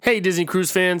Hey Disney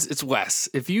Cruise fans, it's Wes.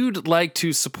 If you'd like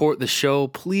to support the show,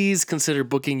 please consider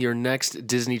booking your next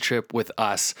Disney trip with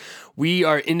us. We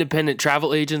are independent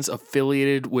travel agents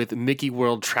affiliated with Mickey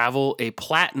World Travel, a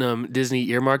platinum Disney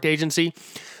earmarked agency.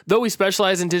 Though we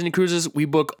specialize in Disney cruises, we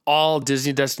book all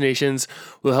Disney destinations.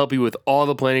 We'll help you with all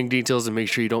the planning details and make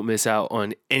sure you don't miss out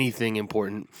on anything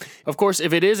important. Of course,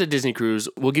 if it is a Disney cruise,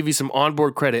 we'll give you some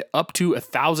onboard credit up to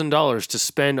 $1,000 to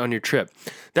spend on your trip.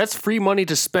 That's free money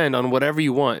to spend on whatever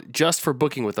you want just for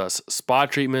booking with us. Spa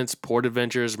treatments, port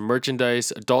adventures,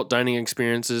 merchandise, adult dining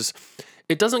experiences.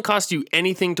 It doesn't cost you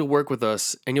anything to work with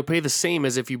us, and you'll pay the same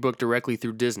as if you book directly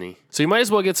through Disney. So you might as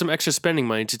well get some extra spending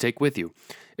money to take with you.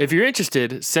 If you're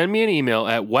interested, send me an email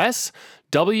at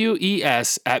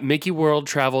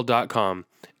wes@mickeyworldtravel.com.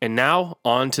 And now,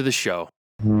 on to the show.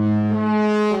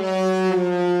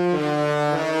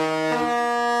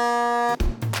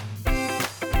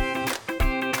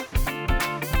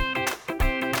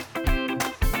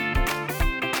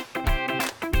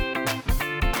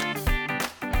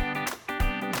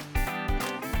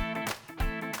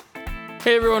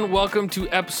 Hey everyone, welcome to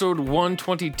episode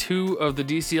 122 of the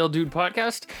DCL Dude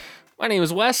podcast. My name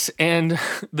is Wes, and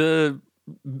the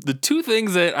two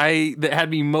things that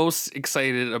had me most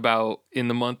excited about in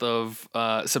the month of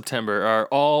September are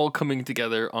all coming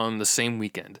together on the same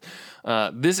weekend.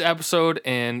 This episode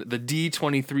and the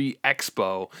D23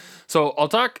 Expo. So I'll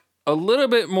talk a little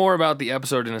bit more about the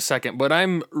episode in a second, but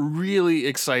I'm really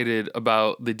excited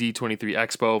about the D23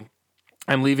 Expo.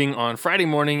 I'm leaving on Friday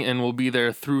morning and we'll be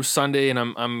there through Sunday, and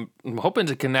I'm hoping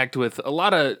to connect with a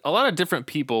lot of different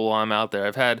people while I'm out there.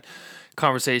 I've had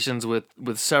conversations with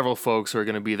several folks who are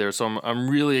going to be there, so I'm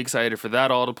really excited for that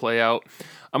all to play out.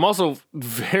 I'm also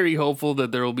very hopeful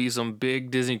that there will be some big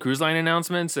Disney Cruise Line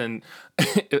announcements, and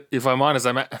if I'm honest,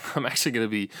 I'm actually going to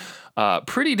be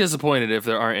pretty disappointed if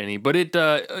there aren't any. But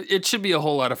it should be a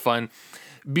whole lot of fun.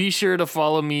 Be sure to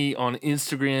follow me on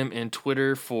Instagram and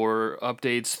Twitter for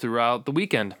updates throughout the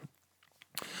weekend.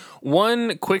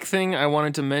 One quick thing I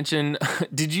wanted to mention,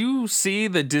 did you see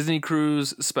the Disney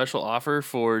Cruise special offer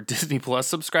for Disney Plus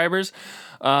subscribers?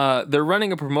 They're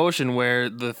running a promotion where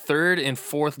the third and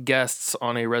fourth guests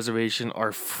on a reservation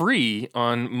are free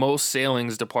on most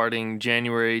sailings departing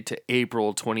January to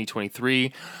April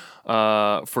 2023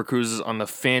 for cruises on the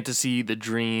Fantasy, the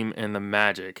Dream, and the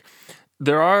Magic.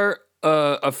 There are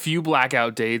a few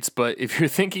blackout dates, but if you're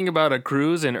thinking about a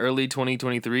cruise in early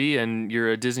 2023 and you're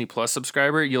a Disney Plus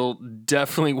subscriber, you'll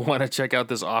definitely want to check out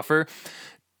this offer.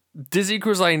 Disney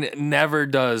Cruise Line never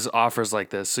does offers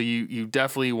like this, so you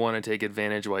definitely want to take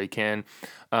advantage while you can.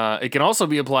 It can also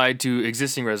be applied to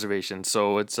existing reservations,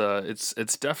 so it's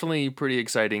definitely pretty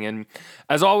exciting. And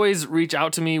as always, reach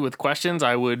out to me with questions.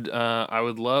 I would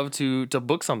love to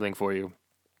book something for you.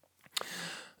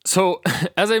 So,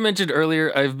 as I mentioned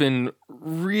earlier, I've been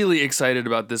really excited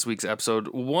about this week's episode.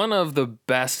 One of the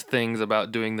best things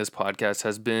about doing this podcast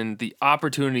has been the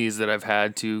opportunities that I've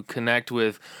had to connect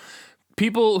with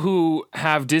people who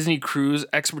have Disney cruise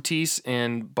expertise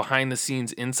and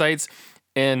behind-the-scenes insights.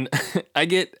 And I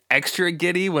get extra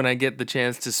giddy when I get the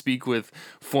chance to speak with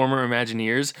former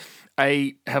Imagineers.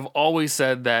 I have always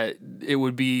said that it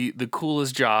would be the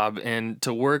coolest job, and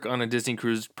to work on a Disney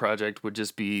cruise project would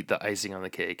just be the icing on the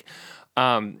cake.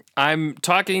 I'm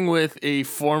talking with a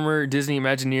former Disney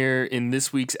Imagineer in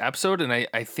this week's episode, and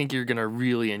I think you're going to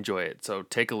really enjoy it. So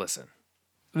take a listen.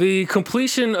 The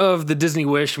completion of the Disney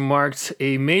Wish marked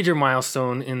a major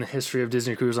milestone in the history of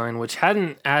Disney Cruise Line, which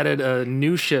hadn't added a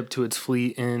new ship to its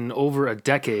fleet in over a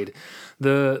decade.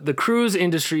 The cruise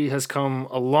industry has come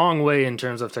a long way in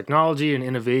terms of technology and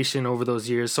innovation over those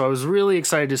years, so I was really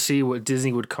excited to see what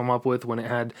Disney would come up with when it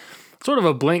had sort of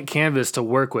a blank canvas to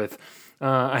work with.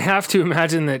 I have to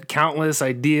imagine that countless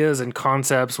ideas and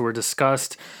concepts were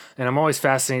discussed, and I'm always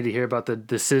fascinated to hear about the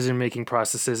decision-making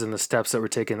processes and the steps that were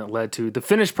taken that led to the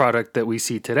finished product that we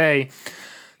see today.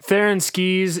 Theron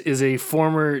Skees is a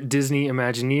former Disney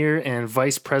Imagineer and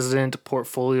Vice President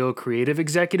Portfolio Creative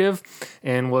Executive,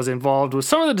 and was involved with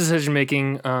some of the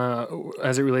decision-making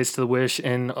as it relates to the Wish,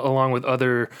 and along with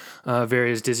other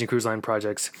various Disney Cruise Line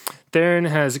projects. Theron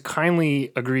has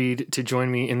kindly agreed to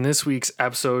join me in this week's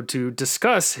episode to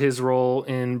discuss his role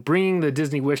in bringing the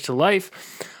Disney Wish to life.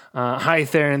 Hi,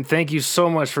 Theron. Thank you so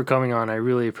much for coming on. I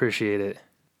really appreciate it.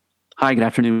 Hi, good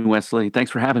afternoon, Wesley. Thanks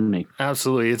for having me.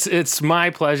 Absolutely. It's my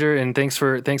pleasure, and thanks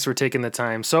for taking the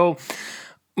time. So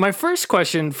my first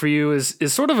question for you is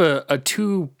sort of a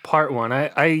two-part one.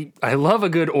 I love a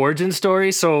good origin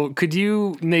story, so could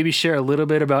you maybe share a little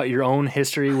bit about your own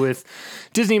history with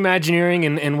Disney Imagineering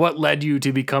and what led you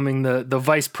to becoming the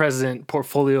Vice President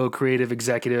Portfolio Creative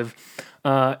Executive?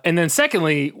 And then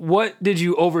secondly, what did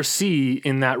you oversee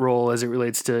in that role as it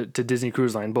relates to Disney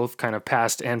Cruise Line, both kind of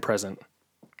past and present?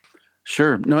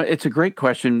 Sure. No, it's a great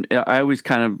question. I always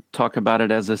kind of talk about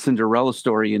it as a Cinderella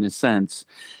story in a sense.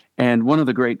 And one of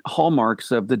the great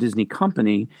hallmarks of the Disney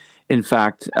company, in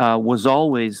fact, was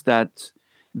always that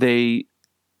they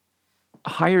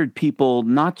hired people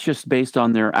not just based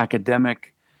on their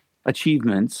academic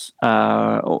achievements,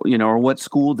 or what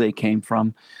school they came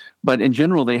from, but in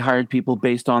general, they hired people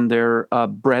based on their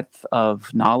breadth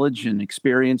of knowledge and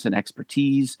experience and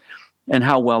expertise, and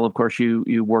how well, of course,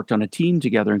 you worked on a team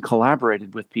together and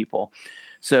collaborated with people.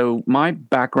 So my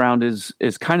background is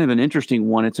kind of an interesting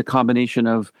one. It's a combination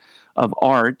of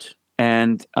art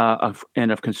and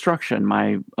of construction.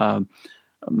 My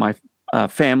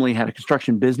family had a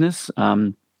construction business,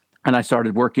 and I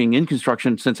started working in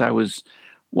construction since I was,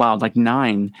 wow, like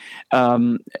 9.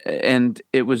 And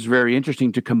it was very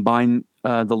interesting to combine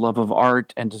the love of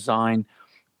art and design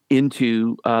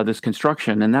into this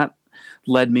construction. And that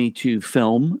led me to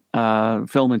film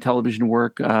and television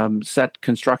work, set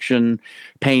construction,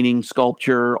 painting,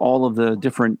 sculpture, all of the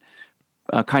different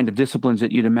kind of disciplines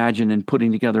that you'd imagine in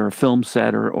putting together a film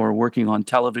set or working on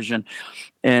television.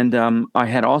 And I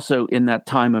had also, in that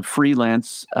time of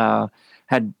freelance,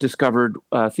 had discovered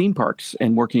theme parks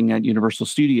and working at Universal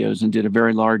Studios, and did a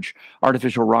very large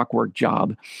artificial rockwork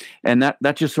job. And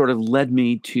that just sort of led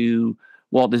me to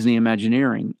Walt Disney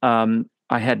Imagineering.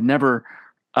 I had never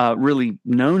really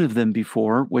known of them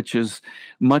before, which is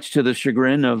much to the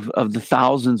chagrin of the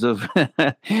thousands of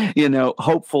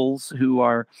hopefuls who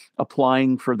are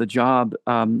applying for the job.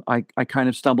 I kind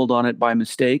of stumbled on it by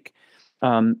mistake,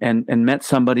 and met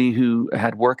somebody who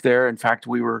had worked there. In fact,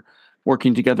 we were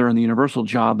working together on the Universal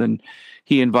job, and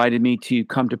he invited me to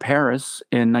come to Paris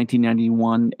in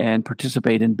 1991 and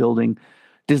participate in building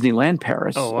Disneyland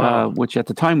Paris, Oh, wow. which at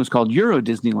the time was called Euro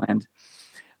Disneyland.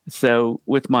 So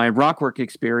with my rockwork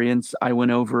experience, I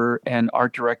went over and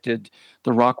art directed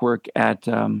the rockwork at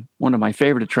one of my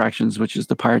favorite attractions, which is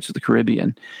the Pirates of the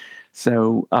Caribbean.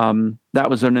 So that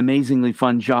was an amazingly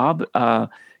fun job.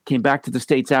 Came back to the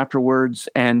States afterwards,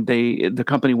 and the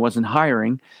company wasn't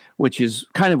hiring, which is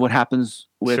kind of what happens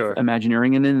with Sure.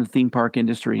 Imagineering and in the theme park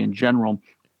industry in general.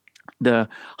 The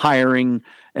hiring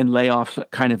and layoffs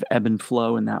kind of ebb and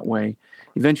flow in that way.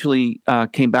 Eventually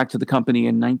came back to the company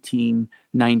in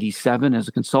 1997 as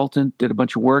a consultant, did a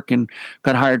bunch of work, and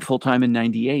got hired full-time in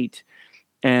 98.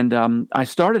 And I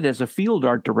started as a field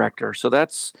art director. So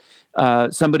that's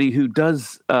somebody who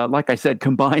does, like I said,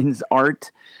 combines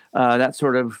art, that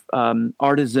sort of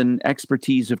artisan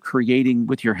expertise of creating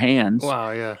with your hands.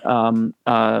 Wow,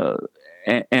 yeah.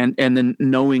 And then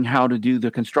knowing how to do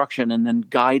the construction, and then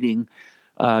guiding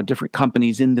different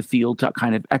companies in the field to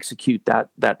kind of execute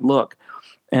that look.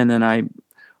 And then I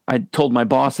told my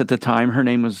boss at the time, her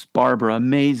name was Barbara,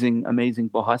 amazing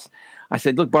boss. I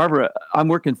said, "Look, Barbara, I'm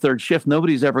working third shift.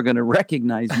 Nobody's ever going to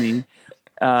recognize me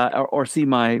or see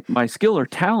my skill or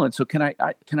talent. So can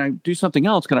I do something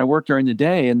else? Can I work during the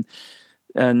day?"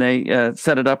 And they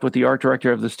set it up with the art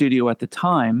director of the studio at the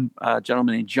time, a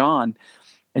gentleman named John.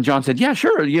 And John said, "Yeah,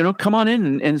 sure. Come on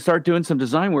in and start doing some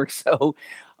design work." So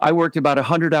I worked about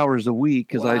 100 hours a week,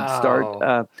 because Wow. I'd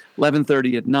start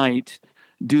 11:30 at night,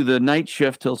 do the night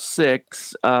shift till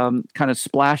 6, kind of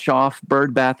splash off,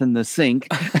 bird bath in the sink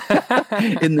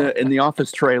in the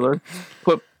office trailer,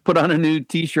 put on a new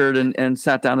T-shirt and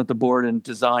sat down at the board and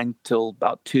designed till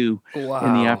about 2 in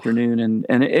the afternoon.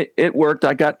 And it worked.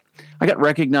 I got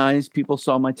recognized. People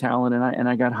saw my talent, and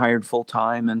I got hired full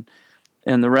time.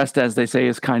 And the rest, as they say,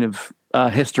 is kind of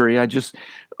history. I just,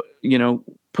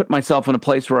 put myself in a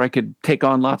place where I could take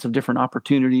on lots of different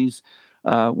opportunities.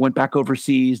 Went back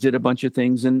overseas, did a bunch of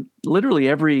things, and literally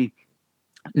every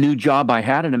new job I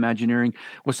had in Imagineering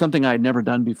was something I had never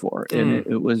done before. And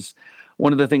it was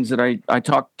one of the things that I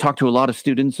talk to a lot of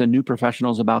students and new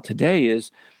professionals about today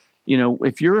is,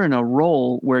 if you're in a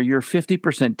role where you're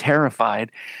 50%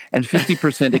 terrified and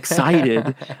 50%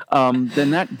 excited,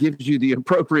 then that gives you the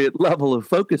appropriate level of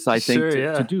focus, I think,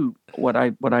 Sure, to do what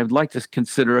I'd like to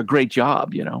consider a great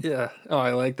job, Yeah. Oh,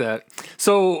 I like that.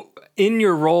 So in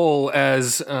your role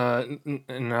as, and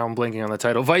now I'm blanking on the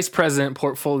title, Vice President,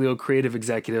 Portfolio Creative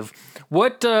Executive,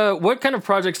 what kind of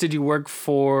projects did you work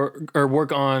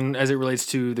on as it relates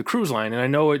to the cruise line? And I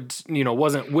know it,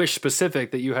 wasn't Wish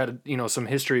specific, that you had, some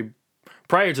history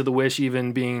prior to the Wish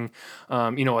even being,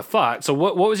 a thought. So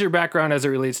what was your background as it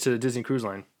relates to Disney Cruise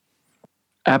Line?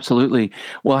 Absolutely.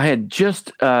 Well, I had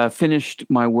just finished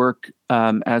my work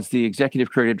as the executive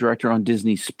creative director on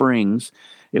Disney Springs.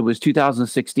 It was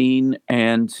 2016,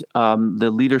 and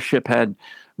the leadership had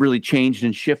really changed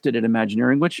and shifted at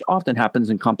Imagineering, which often happens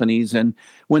in companies. And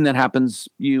when that happens,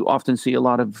 you often see a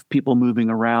lot of people moving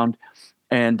around.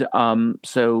 And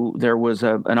so there was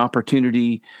an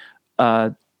opportunity uh,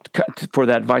 for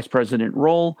that vice president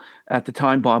role. At the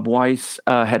time, Bob Weiss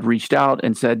had reached out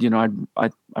and said,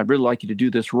 I'd really like you to do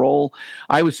this role.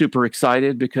 I was super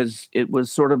excited because it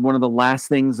was sort of one of the last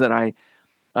things that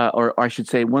or I should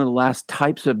say, one of the last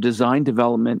types of design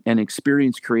development and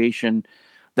experience creation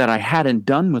that I hadn't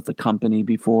done with the company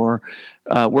before.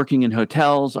 Working in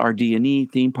hotels, RD&E,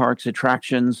 theme parks,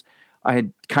 attractions, I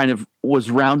had kind of was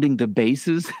rounding the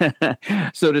bases,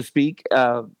 so to speak.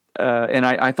 And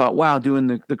I thought, wow, doing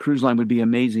the cruise line would be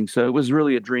amazing. So it was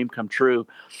really a dream come true.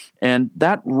 And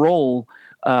that role,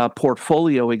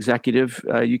 portfolio executive,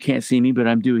 you can't see me, but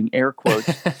I'm doing air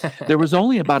quotes. There was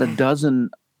only about a dozen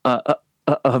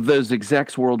of those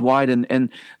execs worldwide, and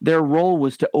their role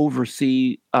was to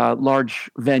oversee large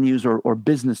venues or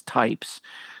business types.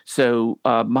 So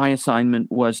my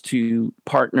assignment was to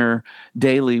partner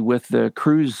daily with the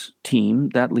cruise team,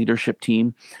 that leadership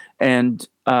team, and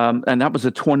that was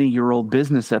a 20-year-old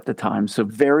business at the time. So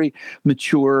very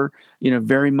mature,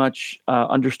 very much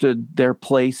understood their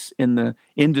place in the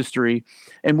industry,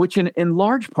 and which in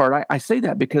large part, I say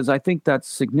that because I think that's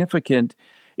significant.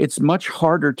 It's much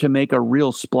harder to make a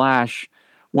real splash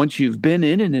once you've been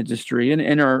in an industry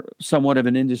and are somewhat of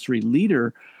an industry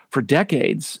leader for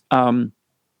decades.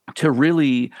 To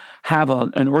really have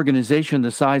an organization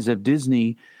the size of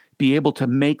Disney be able to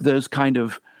make those kind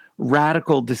of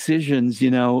radical decisions,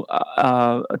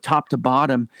 top to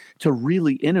bottom, to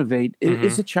really innovate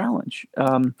is a challenge.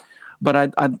 But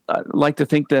I'd like to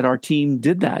think that our team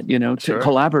did that,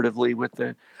 collaboratively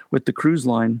with the cruise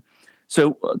line.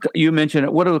 So you mentioned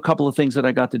what are a couple of things that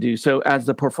I got to do? So as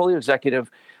the portfolio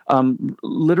executive,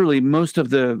 literally most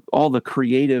of all the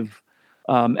creative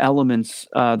elements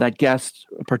that guests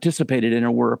participated in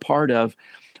or were a part of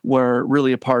were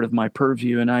really a part of my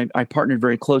purview. And I partnered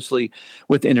very closely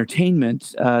with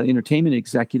entertainment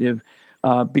executive,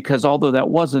 because although that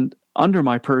wasn't under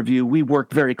my purview, we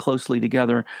worked very closely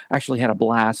together, actually had a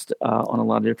blast on a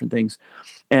lot of different things.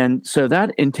 And so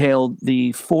that entailed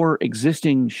the 4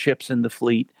 existing ships in the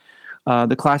fleet,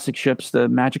 the classic ships, the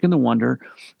Magic and the Wonder,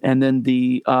 and then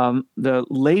the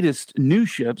latest new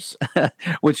ships,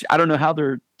 which I don't know how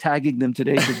they're tagging them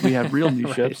today because we have real new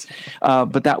Right. ships.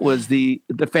 But that was the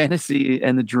Fantasy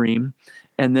and the Dream,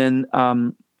 and then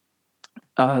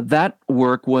that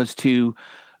work was to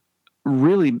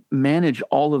really manage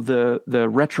all of the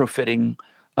retrofitting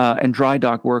and dry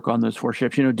dock work on those 4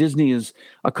 ships. Disney is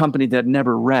a company that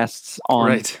never rests on.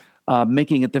 Right.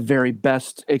 Making it the very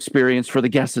best experience for the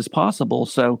guests as possible.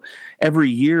 So every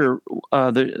year,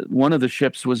 one of the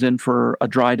ships was in for a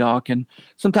dry dock, and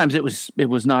sometimes it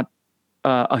was not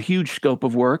a huge scope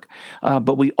of work,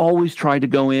 but we always tried to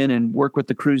go in and work with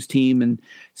the cruise team and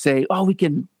say, "Oh, we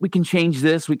can change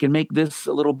this, we can make this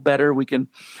a little better, we can,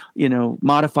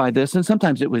 modify this." And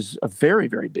sometimes it was a very,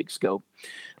 very big scope.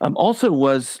 Also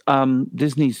was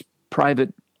Disney's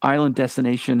private island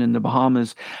destination in the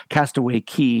Bahamas, Castaway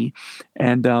Cay.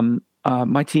 And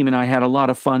my team and I had a lot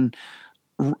of fun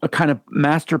kind of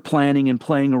master planning and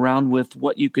playing around with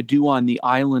what you could do on the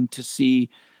island to see,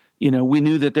 we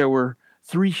knew that there were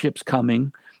 3 ships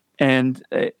coming, and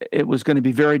it was going to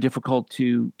be very difficult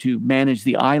to manage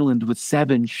the island with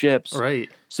 7 ships. Right.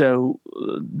 So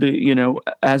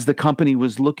as the company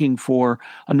was looking for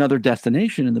another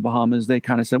destination in the Bahamas, they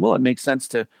kind of said, well, it makes sense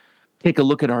to take a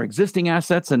look at our existing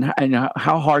assets and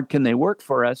how hard can they work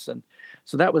for us. And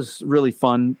so that was really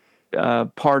fun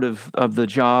part of the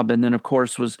job. And then, of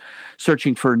course, was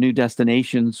searching for new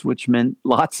destinations, which meant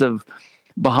lots of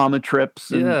Bahama trips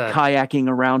and kayaking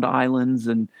around islands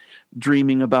and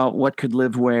dreaming about what could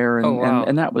live where. And,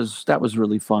 and that was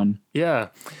really fun. Yeah.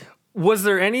 Was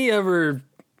there any ever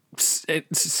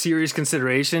serious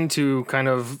consideration to kind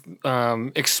of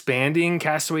expanding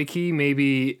Castaway Cay,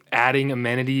 maybe adding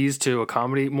amenities to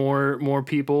accommodate more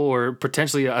people, or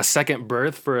potentially a second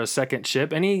berth for a second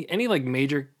ship? Any like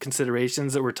major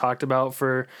considerations that were talked about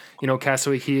for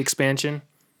Castaway Cay expansion?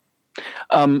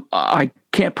 I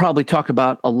can't probably talk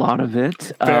about a lot of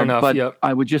it. Fair enough. But yep.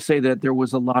 I would just say that there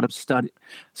was a lot of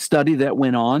study that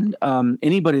went on.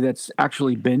 Anybody that's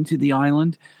actually been to the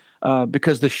island,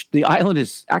 because the island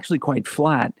is actually quite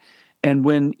flat, and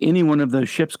when any one of those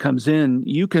ships comes in,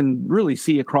 you can really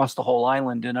see across the whole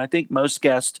island. And I think most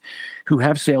guests who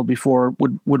have sailed before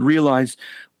would realize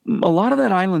a lot of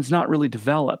that island's not really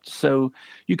developed. So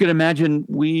you can imagine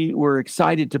we were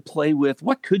excited to play with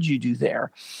what could you do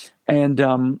there, and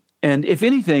if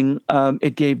anything,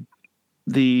 it gave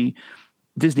the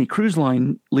Disney Cruise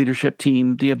Line leadership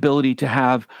team the ability to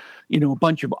have, a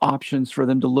bunch of options for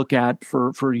them to look at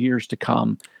for years to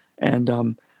come.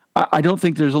 And I don't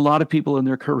think there's a lot of people in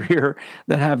their career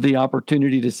that have the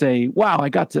opportunity to say, wow, I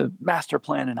got to master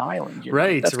plan an island.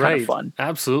 Right, That's kind of fun.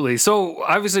 Absolutely. So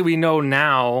obviously we know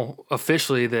now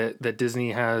officially that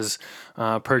Disney has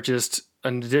purchased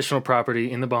an additional property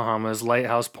in the Bahamas,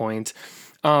 Lighthouse Point.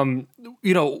 You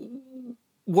know,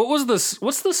 what's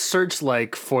the search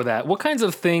like for that? What kinds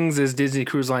of things is Disney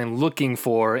Cruise Line looking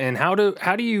for, and how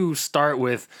do you start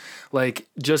with like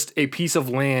just a piece of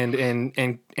land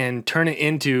and turn it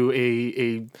into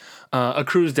a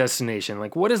cruise destination?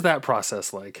 Like, what is that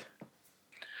process like?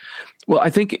 Well, I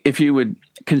think if you would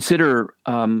consider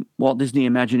Walt Disney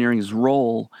Imagineering's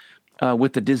role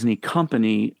with the Disney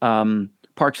company,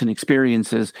 Parks and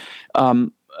Experiences,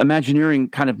 Imagineering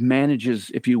kind of manages,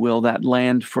 if you will, that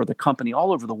land for the company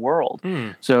all over the world.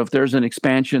 So if there's an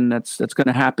expansion that's going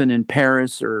to happen in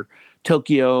Paris or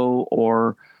Tokyo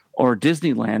or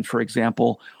Disneyland, for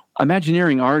example,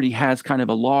 Imagineering already has kind of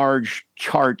a large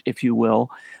chart, if you will,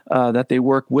 that they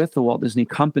work with the Walt Disney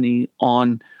Company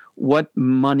on what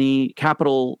money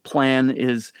capital plan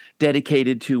is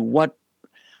dedicated to what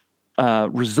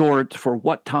resort for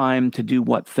what time to do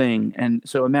what thing. And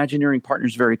so Imagineering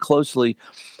partners very closely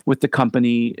with the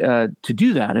company to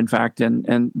do that, in fact,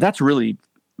 and that's really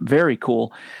very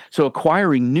cool. So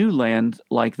acquiring new land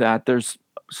like that, there's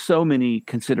so many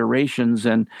considerations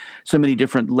and so many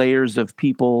different layers of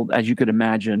people, as you could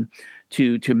imagine,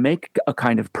 to make a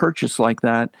kind of purchase like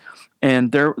that.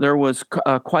 And there was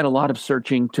quite a lot of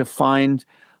searching to find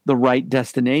the right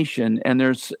destination. And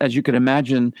there's, as you could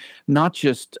imagine, not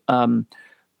just from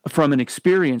an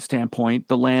experience standpoint,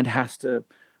 the land has to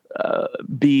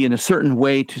be in a certain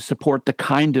way to support the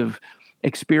kind of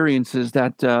experiences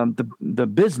that the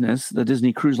business, the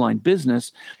Disney Cruise Line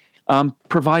business,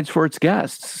 provides for its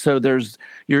guests. So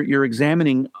you're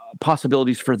examining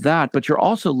possibilities for that, but you're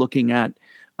also looking at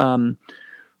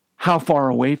how far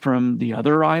away from the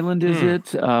other island is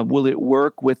it? Will it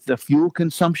work with the fuel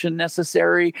consumption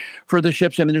necessary for the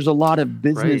ships? I mean, there's a lot of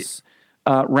business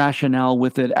rationale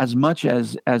with it, as much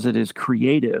as it is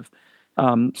creative.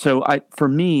 So for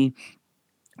me,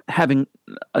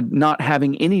 not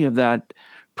having any of that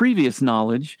previous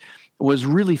knowledge was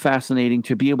really fascinating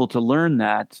to be able to learn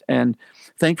that. And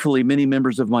thankfully, many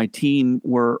members of my team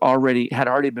had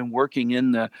already been working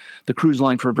in the cruise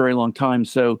line for a very long time.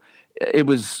 So it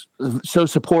was so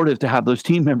supportive to have those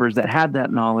team members that had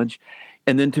that knowledge,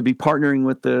 and then to be partnering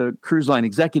with the cruise line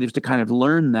executives to kind of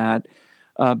learn that.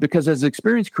 Because as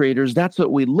experience creators, that's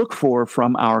what we look for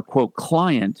from our quote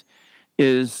client,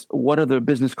 is what are the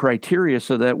business criteria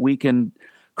so that we can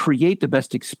create the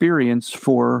best experience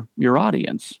for your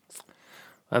audience.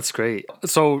 That's great.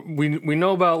 So we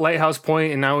know about Lighthouse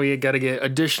Point, and now we got to get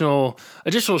additional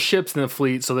ships in the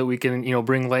fleet so that we can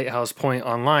bring Lighthouse Point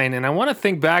online. And I want to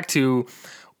think back to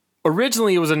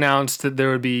originally it was announced that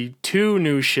there would be 2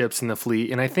 new ships in the fleet,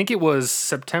 and I think it was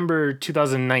September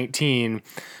 2019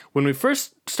 when we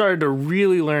first started to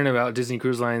really learn about Disney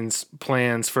Cruise Line's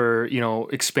plans for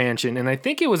expansion. And I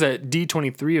think it was at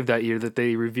D23 of that year that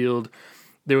they revealed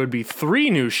there would be 3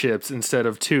 new ships instead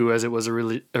of 2, as it was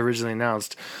originally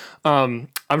announced. I'm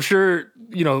sure,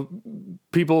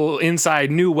 people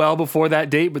inside knew well before that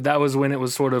date, but that was when it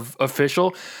was sort of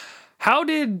official. How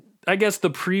did, I guess, the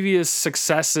previous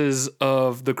successes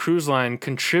of the cruise line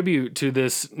contribute to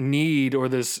this need or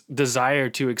this desire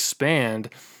to expand?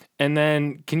 And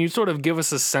then can you sort of give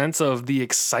us a sense of the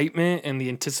excitement and the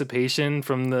anticipation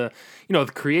from the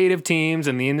creative teams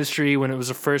and the industry when it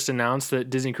was first announced that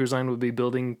Disney Cruise Line would be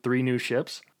building 3 new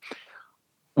ships?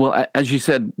 Well, as you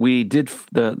said, we did.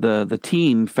 The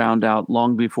team found out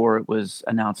long before it was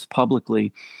announced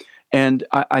publicly, and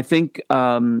I think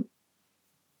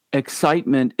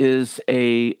excitement is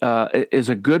a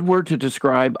good word to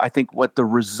describe. I think what the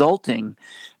resulting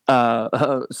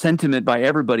sentiment by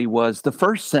everybody was. The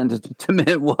first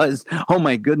sentiment was, "Oh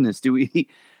my goodness,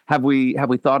 have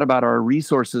we thought about our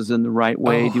resources in the right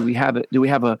way? Do we have it? Do we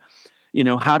have a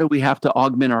how do we have to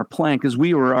augment our plan?" Because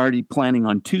we were already planning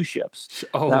on 2 ships.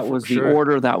 That was the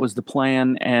order. That was the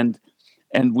plan. And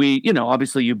we,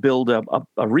 obviously you build a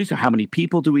resource. How many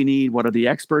people do we need? What are the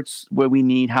experts where we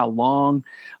need? How long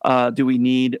do we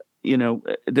need?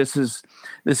 This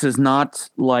is not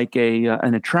like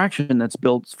an attraction that's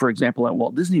built, for example, at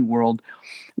Walt Disney World,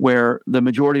 where the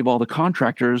majority of all the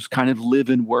contractors kind of live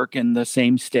and work in the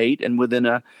same state and within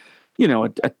a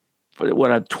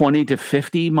 20 to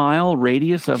 50 mile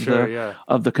radius of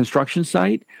the construction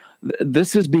site.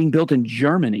 This is being built in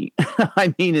Germany.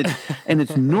 I mean,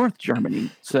 it's North Germany,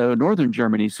 so northern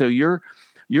Germany. So you're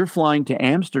you're flying to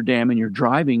Amsterdam and you're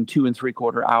driving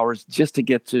 2.75 hours just to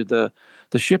get to the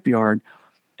shipyard,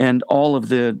 and all of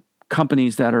the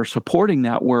companies that are supporting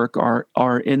that work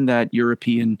are in that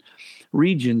European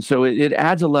region. So it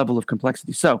adds a level of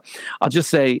complexity. So I'll just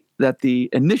say that the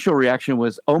initial reaction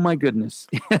was, "Oh my goodness,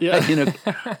 Yeah.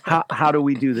 how do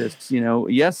we do this?"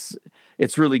 Yes,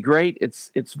 it's really great.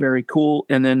 It's very cool.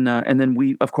 And then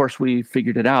we, of course, we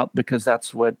figured it out, because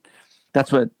that's what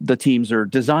the teams are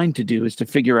designed to do, is to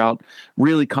figure out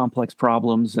really complex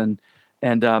problems. And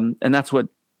that's what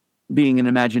being an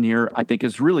Imagineer, I think,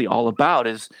 is really all about,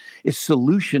 is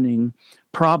solutioning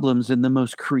problems in the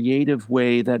most creative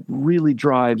way that really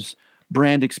drives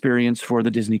brand experience for the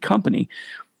Disney company.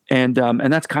 And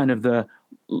that's kind of the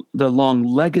long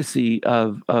legacy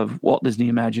of Walt Disney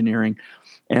Imagineering.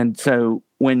 And so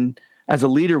as a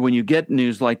leader, when you get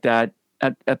news like that,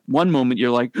 at one moment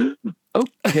you're like,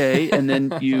 okay, and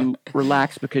then you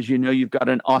relax, because you've got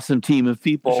an awesome team of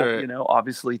people, Sure.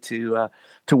 obviously to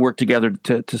work together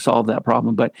to solve that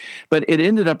problem. But it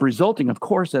ended up resulting, of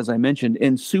course, as I mentioned,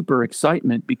 in super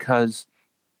excitement, because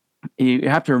you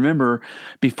have to remember,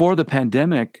 before the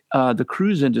pandemic, the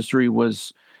cruise industry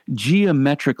was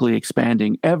geometrically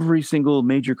expanding. Every single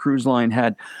major cruise line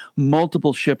had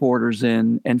multiple ship orders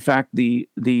in. In fact,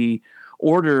 the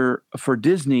order for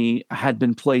Disney had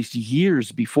been placed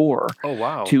years before Oh,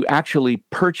 wow. to actually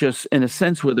purchase, in a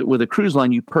sense, with a cruise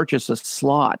line, you purchase a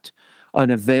slot,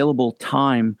 an available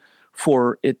time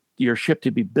for your ship to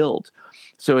be built.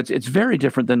 So it's very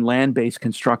different than land-based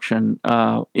construction,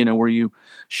 where you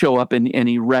show up and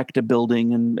erect a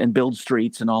building and build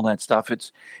streets and all that stuff.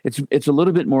 It's a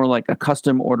little bit more like a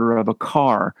custom order of a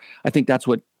car. I think that's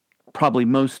what probably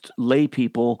most lay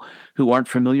people who aren't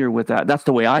familiar with that. That's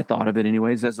the way I thought of it,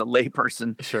 anyways, as a lay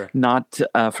person, Sure. not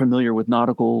familiar with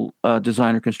nautical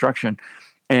design or construction.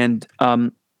 And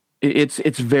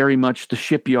it's very much the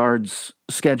shipyard's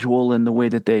schedule and the way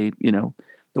that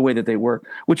they work,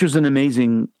 which was an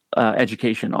amazing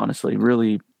education, honestly.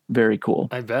 Really very cool.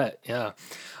 I bet. Yeah.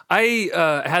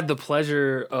 I had the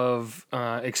pleasure of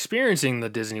experiencing the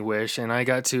Disney Wish, and I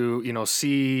got to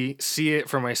see it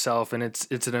for myself, and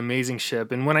it's an amazing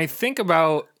ship. And when I think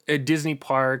about a Disney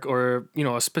park or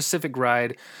a specific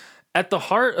ride, at the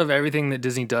heart of everything that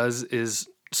Disney does is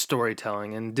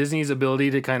storytelling, and Disney's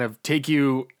ability to kind of take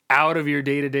you out of your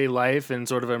day-to-day life and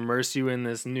sort of immerse you in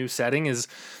this new setting is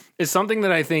something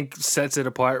that I think sets it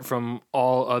apart from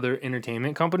all other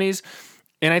entertainment companies.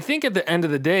 And I think at the end of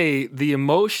the day, the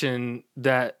emotion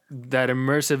that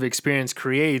immersive experience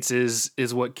creates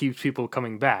is what keeps people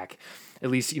coming back.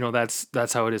 At least,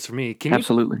 that's how it is for me.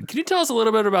 Absolutely. Can you tell us a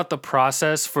little bit about the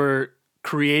process for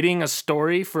creating a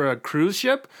story for a cruise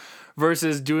ship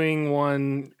versus doing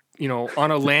one,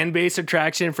 on a land-based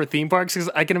attraction for theme parks? Because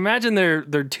I can imagine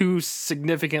they're two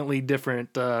significantly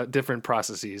different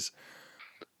processes.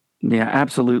 Yeah,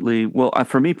 absolutely. Well,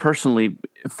 for me personally,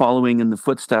 following in the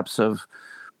footsteps of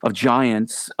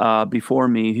giants before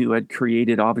me, who had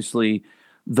created, obviously,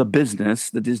 the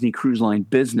Disney Cruise Line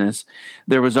business,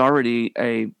 there was already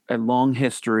a long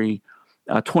history,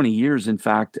 20 years, in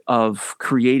fact, of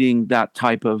creating that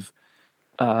type of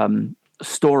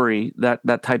story,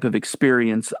 that type of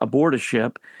experience aboard a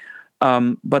ship.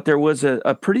 But there was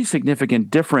a pretty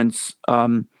significant difference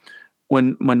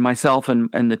when myself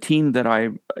and the team that I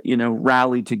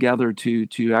rallied together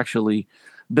to actually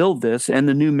build this, and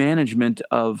the new management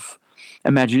of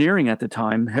Imagineering at the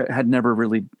time had never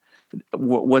really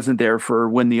wasn't there for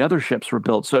when the other ships were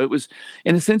built. So it was,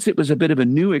 in a sense, it was a bit of a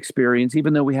new experience,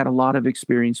 even though we had a lot of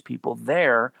experienced people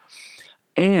there.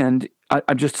 And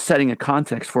I'm just setting a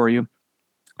context for you.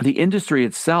 The industry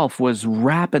itself was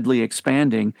rapidly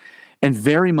expanding and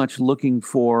very much looking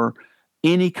for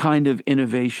any kind of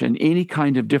innovation, any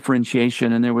kind of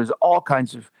differentiation. And there was all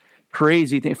kinds of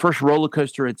crazy thing. First roller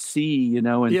coaster at sea,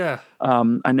 and Yeah.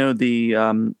 I know the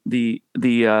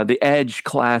Edge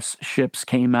class ships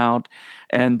came out,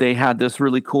 and they had this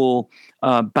really cool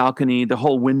balcony, the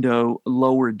whole window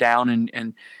lowered down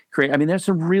and create. I mean, there's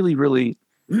some really, really,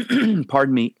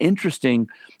 pardon me, interesting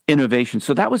innovation.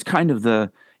 So that was kind of the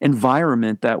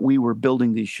environment that we were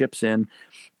building these ships in,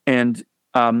 and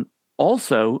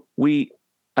also we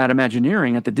at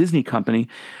Imagineering, at the Disney company,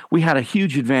 we had a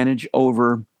huge advantage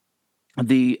over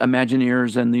the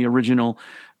Imagineers and the original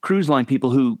cruise line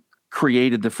people who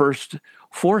created the first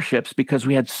four ships, because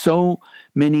we had so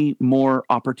many more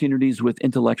opportunities with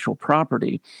intellectual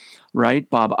property, right?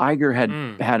 Bob Iger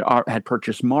had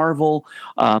purchased Marvel,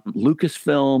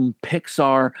 Lucasfilm,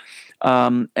 Pixar,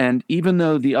 and even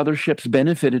though the other ships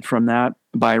benefited from that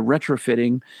by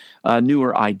retrofitting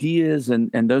newer ideas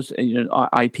and those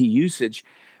IP usage,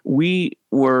 we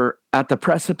were at the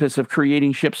precipice of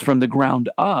creating ships from the ground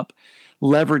up,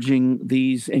 leveraging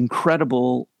these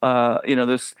incredible,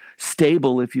 this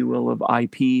stable, if you will, of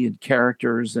IP and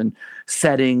characters and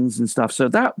settings and stuff. So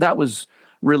that was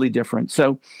really different.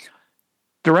 So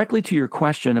directly to your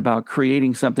question about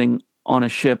creating something on a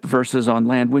ship versus on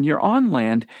land, when you're on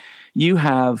land, you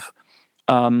have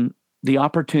the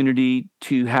opportunity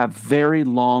to have very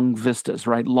long vistas,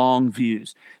 right? Long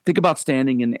views. Think about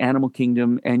standing in Animal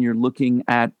Kingdom and you're looking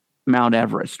at Mount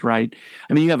Everest, right?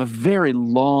 I mean, you have a very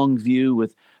long view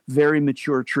with very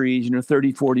mature trees,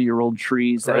 30, 40-year-old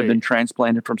trees that have been Right.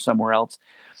 transplanted from somewhere else.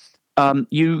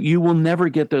 You will never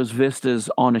get those vistas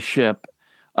on a ship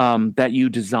that you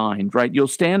designed, right? You'll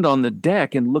stand on the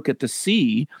deck and look at the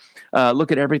sea,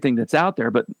 look at everything that's out there,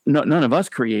 but none of us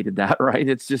created that, right?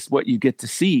 It's just what you get to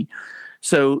see.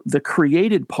 So the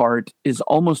created part is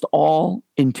almost all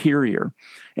interior,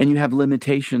 and you have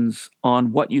limitations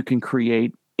on what you can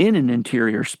create in an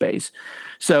interior space.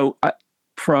 So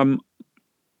from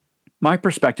my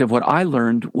perspective, what I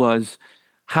learned was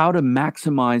how to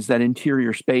maximize that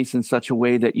interior space in such a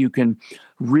way that you can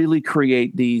really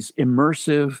create these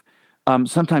immersive,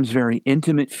 sometimes very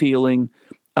intimate feeling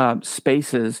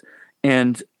spaces,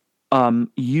 and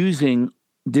using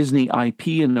Disney IP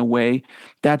in a way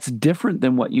that's different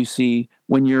than what you see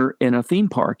when you're in a theme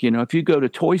park. If you go to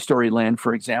Toy Story Land,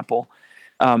 for example,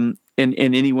 in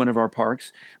any one of our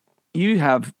parks, you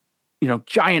have,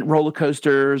 giant roller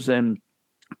coasters and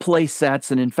play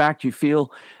sets, and in fact you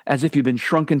feel as if you've been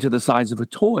shrunken to the size of a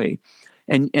toy,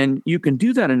 and you can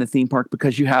do that in a theme park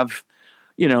because you have,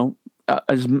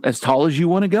 as tall as you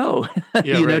want to go,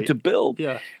 Yeah, right. to build.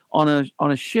 Yeah. On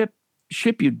a ship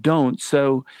you don't.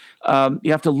 So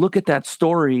you have to look at that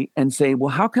story and say, well,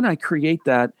 how can I create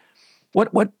that?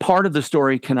 What part of the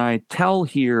story can I tell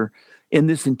here in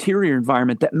this interior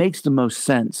environment that makes the most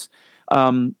sense?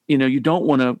 You don't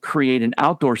want to create an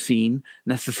outdoor scene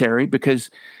necessary because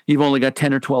you've only got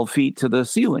 10 or 12 feet to the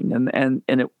ceiling,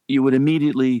 and you would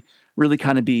immediately really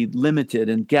kind of be limited,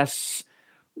 and guests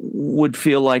would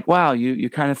feel like, wow, you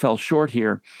kind of fell short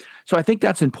here. So I think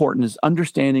that's important, is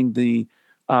understanding the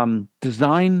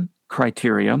design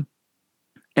criteria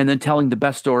and then telling the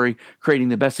best story, creating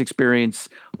the best experience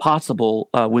possible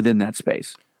within that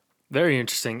space. Very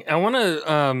interesting. I want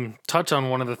to touch on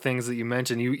one of the things that you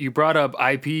mentioned. You brought up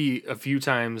IP a few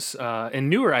times, and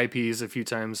newer IPs a few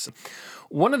times.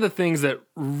 One of the things that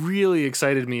really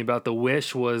excited me about the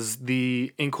Wish was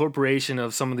the incorporation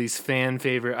of some of these fan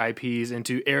favorite IPs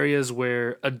into areas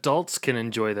where adults can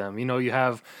enjoy them. You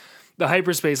have the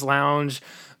Hyperspace Lounge,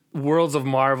 Worlds of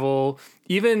Marvel,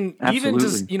 even just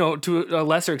Absolutely. to a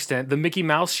lesser extent the Mickey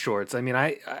Mouse shorts. I mean,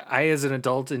 I as an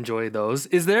adult enjoy those.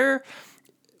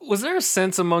 Was there a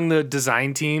sense among the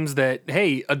design teams that,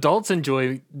 hey, adults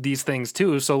enjoy these things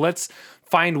too, so let's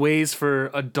find ways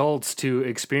for adults to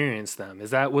experience them?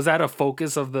 Was that a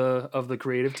focus of the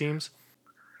creative teams?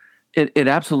 It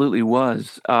absolutely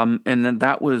was. And then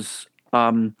that was,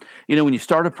 when you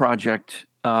start a project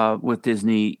with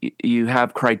Disney, you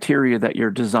have criteria that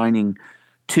you're designing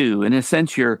to. In a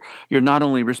sense, you're not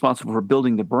only responsible for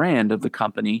building the brand of the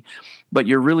company, but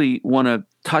you really want to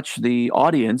touch the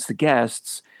audience, the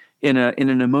guests, in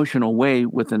an emotional way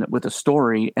with a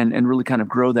story, and really kind of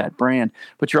grow that brand.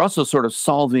 But you're also sort of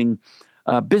solving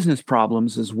business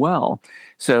problems as well.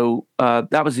 So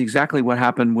that was exactly what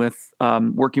happened with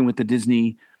working with the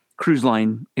Disney Cruise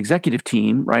Line executive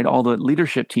team, right? All the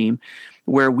leadership team,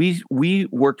 where we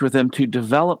worked with them to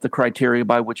develop the criteria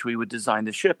by which we would design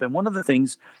the ship. And one of the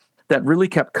things that really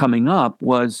kept coming up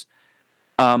was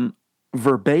um,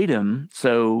 verbatim.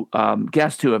 So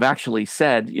guests who have actually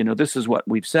said, this is what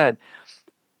we've said.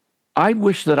 I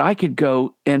wish that I could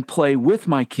go and play with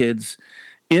my kids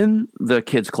in the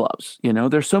kids clubs.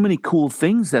 There's so many cool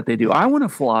things that they do. I want to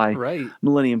fly Right.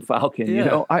 Millennium Falcon.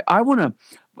 Yeah. I want to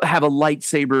have a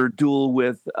lightsaber duel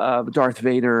with Darth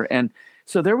Vader. And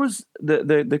so there was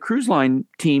the cruise line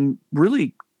team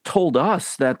really told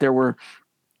us that there were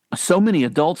so many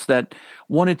adults that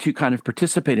wanted to kind of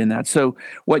participate in that. So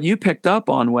what you picked up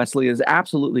on, Wesley, is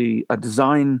absolutely a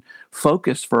design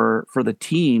focus for the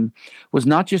team, was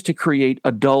not just to create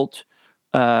adult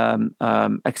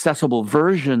accessible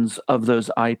versions of those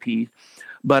IPs,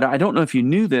 but I don't know if you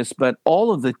knew this, but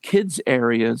all of the kids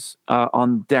areas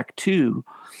on deck two,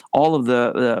 all of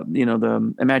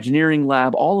the Imagineering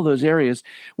lab, all of those areas,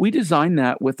 we designed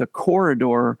that with a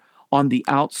corridor on the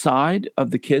outside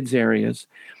of the kids areas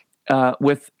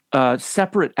with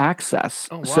separate access.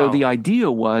 Oh, So the wow.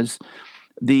 idea was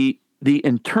the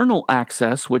internal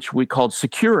access, which we called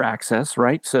secure access,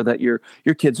 right? So that your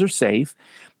kids are safe.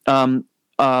 Um,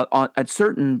 at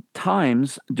certain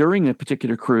times during a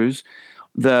particular cruise,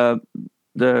 the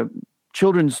the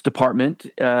children's department,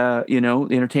 the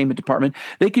entertainment department,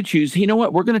 they could choose. You know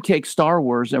what? We're going to take Star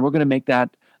Wars and we're going to make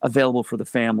that available for the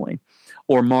family,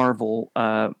 or Marvel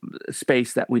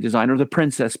space that we design, or the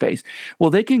princess space. Well,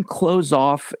 they can close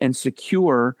off and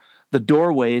secure the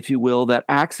doorway, if you will, that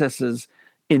accesses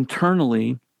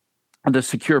internally the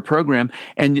secure program,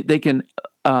 and they can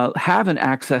have an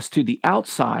access to the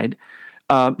outside,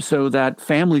 so that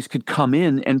families could come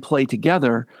in and play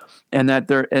together, and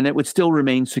it would still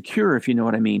remain secure, if you know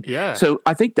what I mean. Yeah. So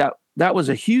I think that was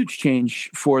a huge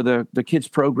change for the kids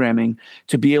programming,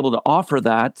 to be able to offer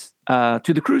that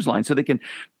to the cruise line, so they can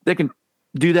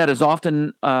do that as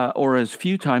often or as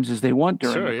few times as they want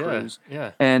during the cruise.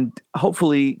 Yeah. And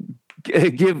hopefully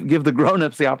give the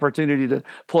grown-ups the opportunity to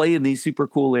play in these super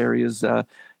cool areas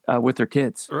with their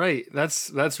kids. Right.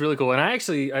 That's really cool. And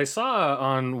I saw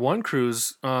on one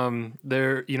cruise,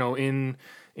 there, in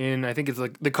I think it's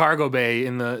like the cargo bay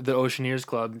in the Oceaneers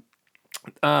Club,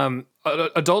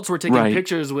 adults were taking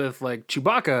pictures with like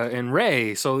Chewbacca and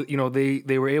Rey. So,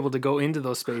 they were able to go into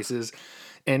those spaces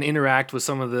and interact with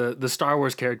some of the Star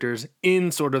Wars characters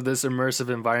in sort of this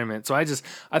immersive environment. So I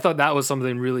thought that was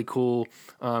something really cool,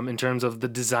 in terms of the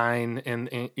design and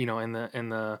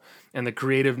the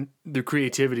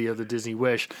creativity of the Disney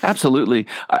Wish. Absolutely.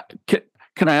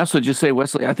 Can I also just say,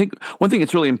 Wesley, I think one thing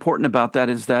that's really important about that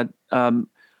is that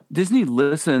Disney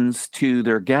listens to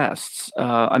their guests.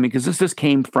 Because this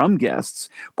came from guests.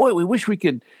 Boy, we wish we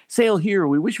could sail here.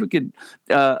 We wish we could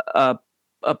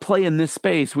play in this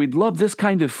space. We'd love this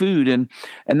kind of food, and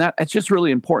that it's just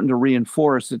really important to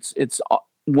reinforce. It's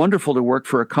wonderful to work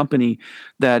for a company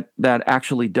that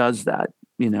actually does that.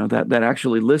 That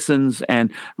actually listens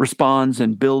and responds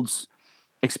and builds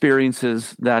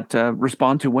experiences that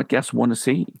respond to what guests want to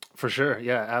see. For sure.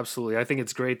 Yeah, absolutely. I think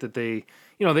it's great that they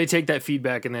take that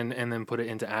feedback and then put it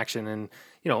into action. And,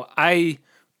 I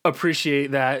appreciate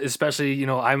that, especially,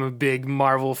 I'm a big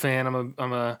Marvel fan.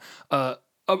 I'm a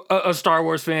Star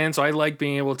Wars fan. So I like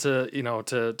being able to,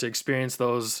 to experience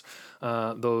those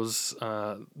characters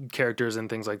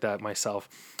and things like that myself.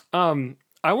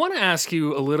 I want to ask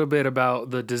you a little bit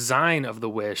about the design of the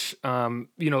Wish.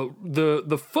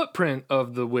 The footprint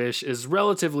of the Wish is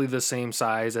relatively the same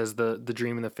size as the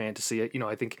Dream and the Fantasy.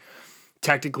 I think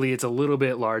technically it's a little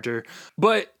bit larger,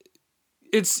 but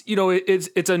it's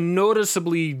a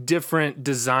noticeably different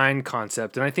design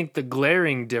concept. And I think the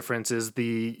glaring difference is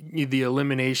the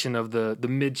elimination of the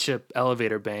midship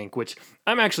elevator bank, which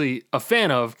I'm actually a fan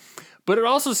of, but it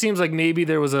also seems like maybe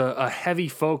there was a heavy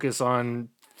focus on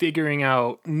figuring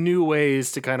out new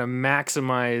ways to kind of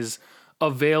maximize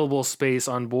available space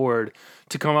on board,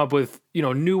 to come up with,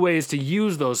 new ways to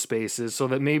use those spaces so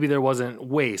that maybe there wasn't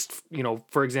waste.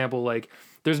 For example, like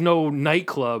there's no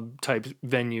nightclub type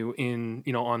venue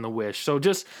on the Wish. So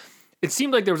just, it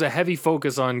seemed like there was a heavy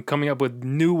focus on coming up with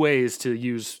new ways to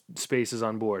use spaces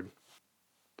on board.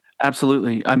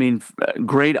 Absolutely.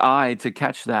 Great eye to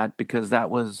catch that, because that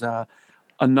was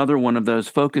another one of those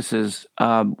focuses.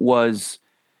 Was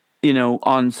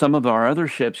on some of our other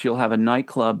ships, you'll have a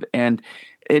nightclub, and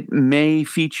it may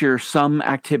feature some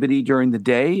activity during the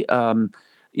day.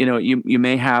 You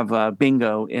may have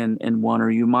bingo in one, or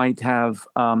you might have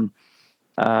some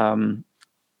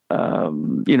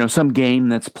game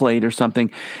that's played or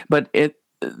something. But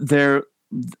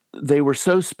they were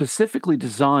so specifically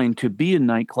designed to be a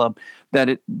nightclub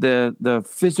that the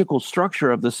physical structure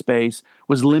of the space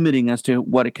was limiting as to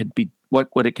what it could be,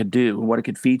 what it could do, what it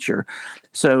could feature.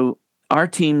 So our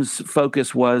team's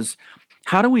focus was,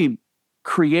 how do we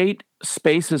create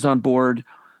spaces on board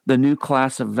the new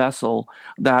class of vessel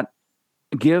that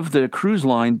give the cruise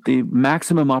line the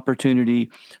maximum opportunity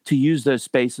to use those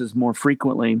spaces more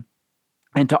frequently,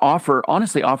 and to offer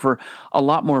a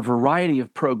lot more variety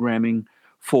of programming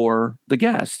for the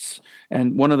guests.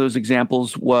 And one of those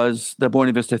examples was the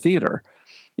Buena Vista Theater.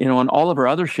 On all of our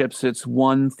other ships, it's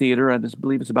one theater. I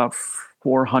believe it's about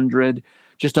 400,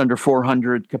 just under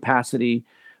 400 capacity,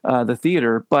 the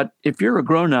theater. But if you're a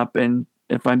grown-up, and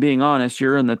if I'm being honest,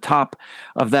 you're in the top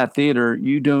of that theater,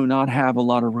 you do not have a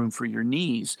lot of room for your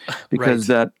knees, because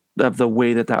of the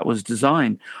way that was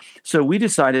designed. So we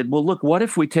decided, well, look, what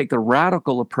if we take the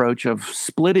radical approach of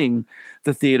splitting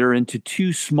the theater into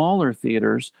two smaller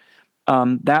theaters?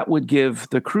 That would give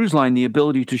the cruise line the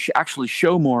ability to actually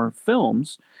show more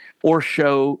films, or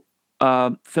show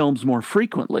films more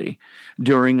frequently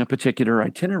during a particular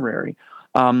itinerary.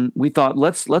 We thought,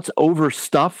 let's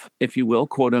overstuff, if you will,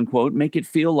 quote unquote, make it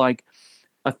feel like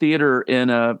a theater in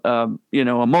a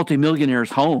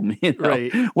multimillionaire's home.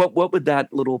 Right. What would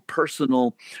that little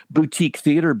personal boutique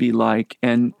theater be like,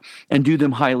 and do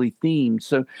them highly themed.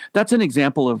 So that's an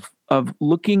example of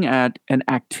looking at an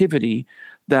activity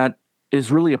that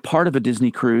is really a part of a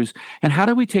Disney cruise, and how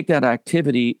do we take that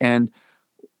activity and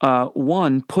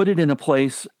one, put it in a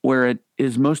place where it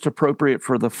is most appropriate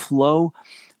for the flow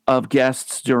of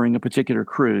guests during a particular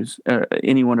cruise,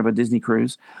 any one of a Disney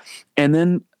cruise, and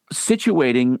then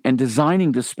situating and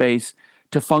designing the space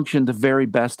to function the very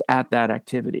best at that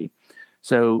activity.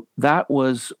 So that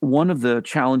was one of the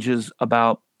challenges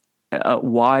about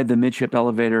why the midship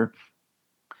elevator,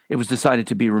 it was decided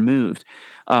to be removed.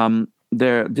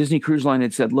 The Disney Cruise Line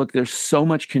had said, look, there's so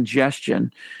much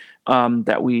congestion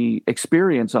that we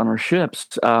experience on our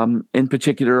ships, in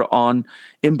particular on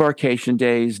embarkation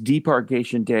days,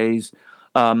 debarkation days,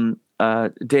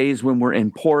 days when we're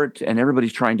in port and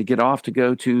everybody's trying to get off to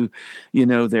go to,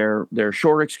 their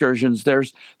shore excursions.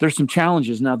 There's some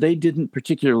challenges. Now, they didn't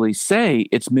particularly say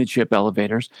it's midship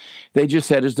elevators. They just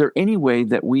said, is there any way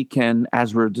that we can,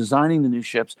 as we're designing the new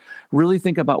ships, really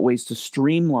think about ways to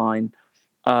streamline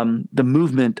the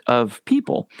movement of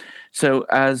people? So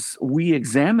as we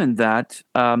examined that,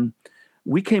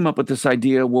 we came up with this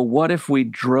idea. Well, what if we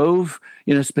drove,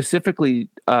 specifically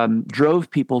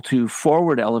drove people to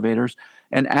forward elevators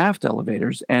and aft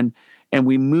elevators, and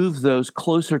we moved those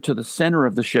closer to the center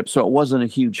of the ship, so it wasn't a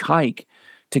huge hike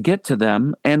to get to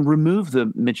them, and remove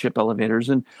the midship elevators.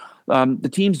 And the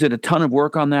teams did a ton of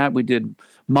work on that. We did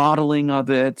modeling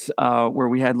of it, where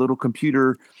we had little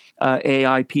computer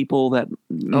AI people that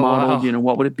modeled, wow.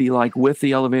 what would it be like with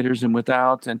the elevators and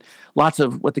without, and lots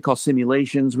of what they call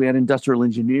simulations. We had industrial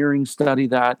engineering study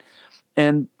that,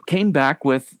 and came back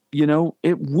with,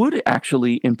 it would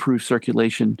actually improve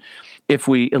circulation if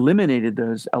we eliminated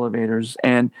those elevators.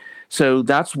 And so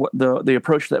that's what the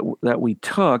approach that we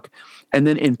took. And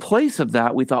then in place of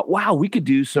that, we thought, wow, we could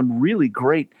do some really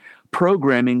great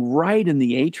programming right in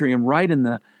the atrium, right in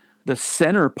the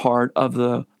center part of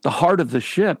the heart of the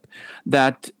ship,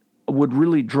 that would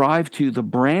really drive to the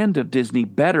brand of Disney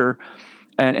better,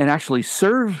 and actually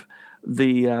serve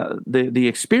the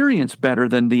experience better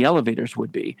than the elevators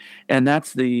would be. And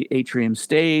that's the atrium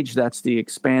stage. That's the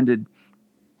expanded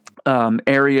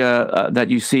area that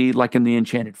you see, like in the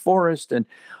Enchanted Forest,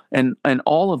 and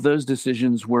all of those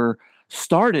decisions were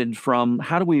started from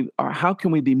how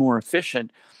can we be more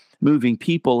efficient moving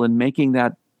people and making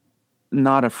that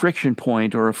not a friction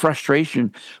point or a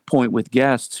frustration point with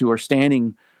guests who are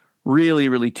standing really,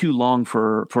 really too long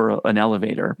for an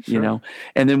elevator, Sure.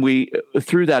 And then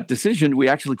through that decision, we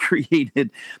actually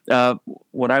created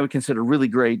what I would consider really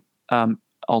great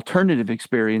alternative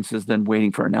experiences than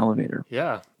waiting for an elevator.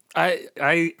 Yeah.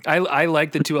 I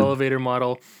like the two elevator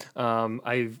model.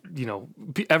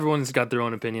 Everyone's got their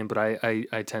own opinion, but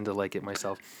I tend to like it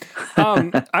myself.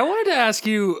 I wanted to ask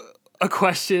you a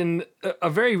question, a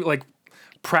very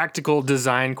practical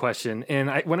design question.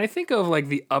 And when I think of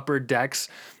the upper decks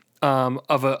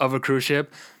of a cruise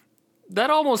ship, that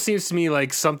almost seems to me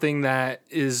like something that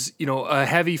is, a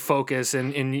heavy focus,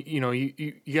 and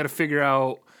you got to figure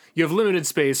out, you have limited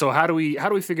space. So how do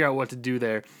we figure out what to do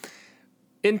there?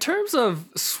 In terms of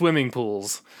swimming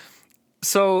pools,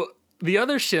 so the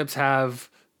other ships have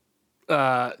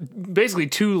basically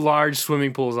two large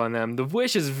swimming pools on them. The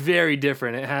Wish is very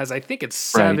different. It has, I think it's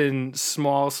 7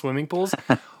 small swimming pools.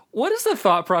 What is the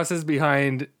thought process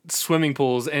behind swimming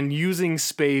pools and using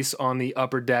space on the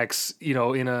upper decks,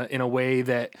 in a way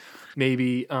that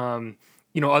maybe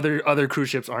other cruise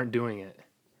ships aren't doing it?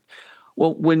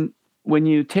 Well, when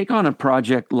you take on a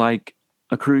project like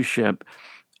a cruise ship,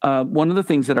 one of the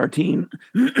things that our team,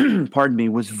 pardon me,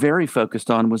 was very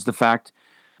focused on was the fact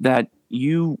that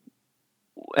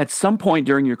at some point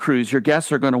during your cruise, your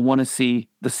guests are going to want to see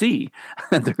the sea.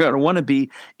 They're going to want to be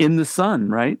in the sun,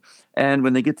 right? And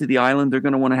when they get to the island, they're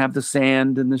going to want to have the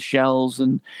sand and the shells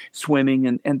and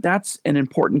swimming. And that's an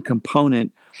important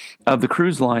component of the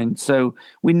cruise line. So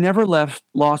we never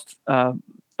lost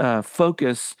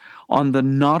focus on the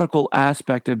nautical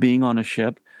aspect of being on a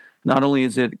ship. Not only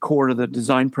is it core to the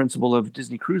design principle of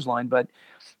Disney Cruise Line, but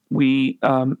we,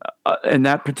 in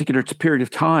that particular period of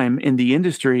time in the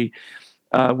industry,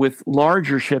 with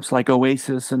larger ships like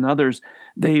Oasis and others,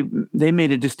 they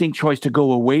made a distinct choice to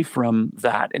go away from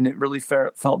that, and it really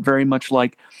felt very much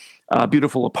like a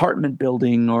beautiful apartment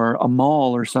building or a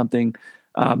mall or something,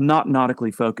 not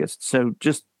nautically focused. So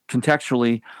just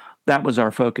contextually, that was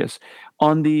our focus.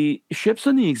 On the ships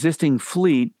in the existing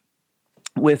fleet,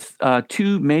 with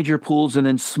 2 major pools and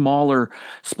then smaller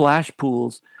splash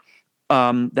pools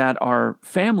that are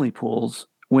family pools,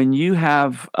 when you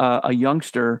have a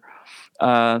youngster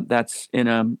that's in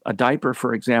a diaper,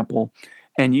 for example,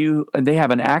 and they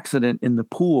have an accident in the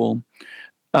pool,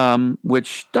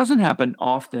 which doesn't happen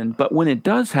often, but when it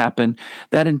does happen,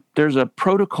 there's a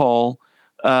protocol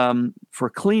for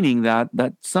cleaning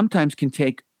that sometimes can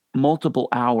take multiple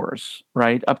hours,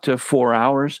 right? Up to 4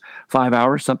 hours, 5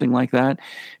 hours, something like that.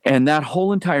 And that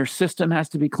whole entire system has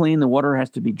to be cleaned. The water has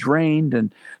to be drained,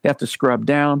 and they have to scrub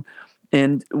down.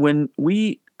 And when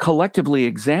we collectively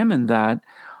examine that,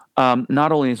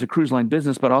 not only as a cruise line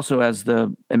business, but also as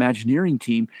the Imagineering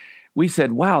team, we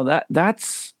said, wow,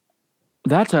 that's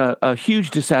a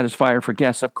huge dissatisfier for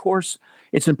guests. Of course,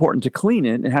 it's important to clean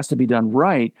it. It has to be done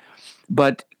right.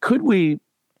 But could we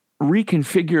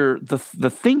reconfigure the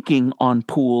thinking on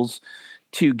pools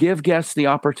to give guests the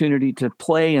opportunity to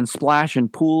play and splash in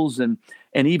pools and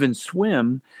even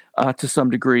swim to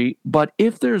some degree? But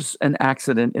if there's an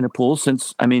accident in a pool,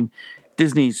 since, I mean,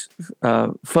 Disney's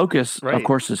focus, of Right.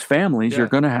 course, is families, Yeah. you're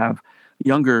going to have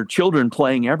younger children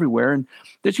playing everywhere, and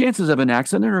the chances of an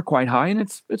accident are quite high, and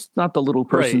it's not the little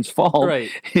person's fault,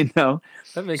 Right. you know.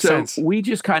 That makes So sense. we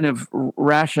just kind of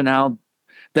rationale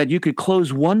that you could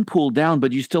close one pool down,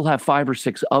 but you still have 5 or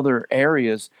 6 other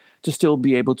areas to still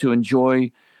be able to enjoy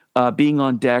being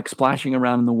on deck, splashing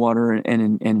around in the water,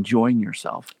 and enjoying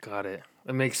yourself. Got it.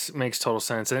 That makes total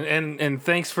sense. And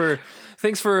thanks for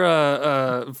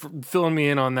filling me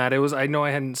in on that. It was, I know I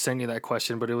hadn't sent you that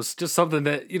question, but it was just something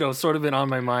that, sort of been on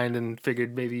my mind, and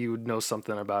figured maybe you would know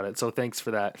something about it. So thanks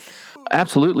for that.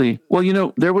 Absolutely.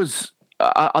 Well, there was,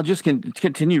 I'll just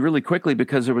continue really quickly,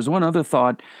 because there was one other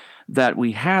thought that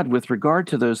we had with regard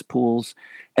to those pools,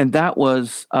 and that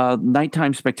was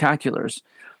nighttime spectaculars.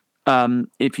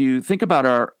 If you think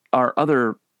about our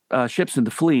other ships in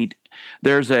the fleet,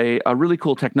 there's a really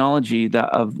cool technology that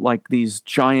of like these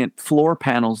giant floor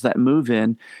panels that move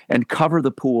in and cover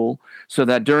the pool, so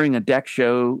that during a deck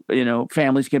show,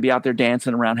 families can be out there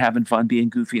dancing around, having fun, being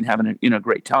goofy, and having a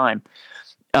great time.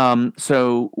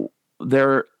 So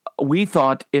there, we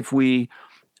thought if we,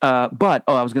 but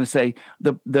I was going to say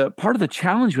the part of the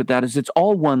challenge with that is it's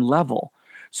all one level,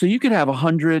 so you could have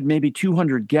 100, maybe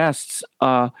 200 guests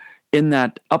in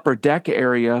that upper deck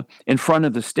area in front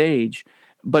of the stage.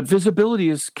 But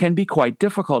visibility can be quite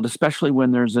difficult, especially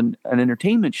when there's an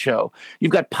entertainment show.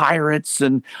 You've got pirates,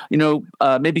 and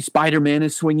maybe Spider-Man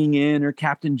is swinging in, or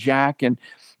Captain Jack, and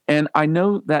I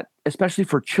know that especially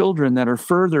for children that are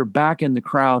further back in the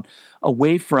crowd,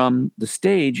 away from the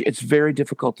stage, it's very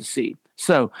difficult to see.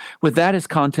 So, with that as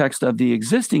context of the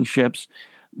existing ships,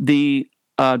 the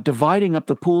dividing up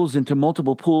the pools into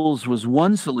multiple pools was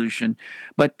one solution,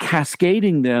 but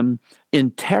cascading them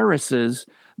in terraces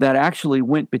that actually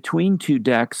went between two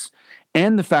decks,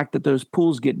 and the fact that those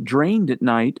pools get drained at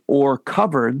night or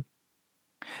covered,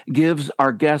 gives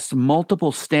our guests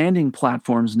multiple standing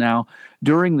platforms now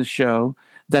during the show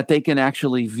that they can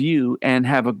actually view and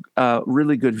have a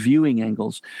really good viewing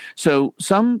angles. So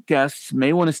some guests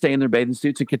may want to stay in their bathing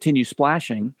suits and continue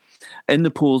splashing in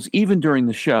the pools even during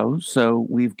the show. So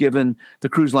we've given the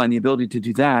cruise line the ability to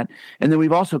do that. And then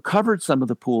we've also covered some of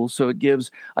the pools, so it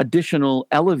gives additional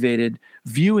elevated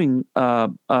viewing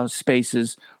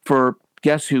spaces for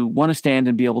guests who want to stand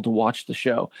and be able to watch the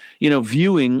show.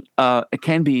 Viewing it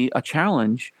can be a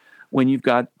challenge when you've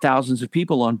got thousands of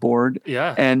people on board,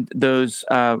 Yeah. and those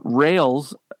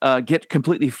rails get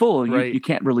completely full. Right. You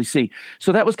can't really see.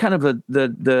 So that was kind of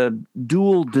the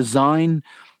dual design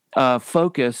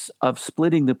focus of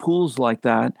splitting the pools like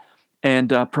that, and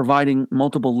providing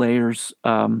multiple layers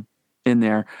in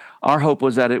there. Our hope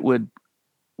was that it would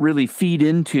really feed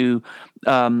into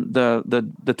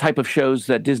the type of shows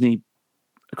that Disney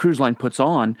Cruise Line puts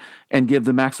on, and give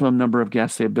the maximum number of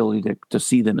guests the ability to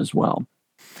see them as well.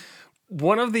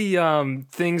 One of the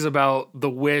things about the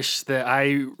Wish that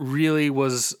I really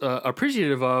was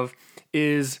appreciative of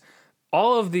is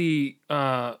all of the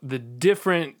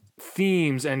different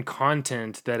themes and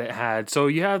content that it had. So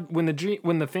you have when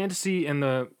the fantasy and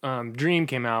the dream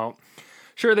came out.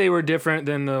 Sure, they were different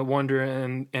than the wonder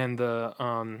and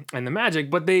the magic,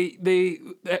 but they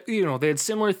had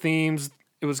similar themes.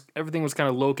 Everything was kind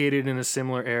of located in a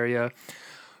similar area.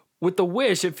 With the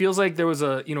Wish, it feels like there was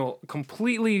a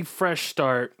completely fresh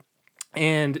start,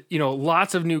 and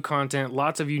lots of new content,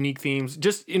 lots of unique themes.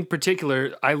 Just in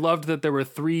particular, I loved that there were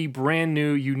 3 brand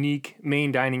new unique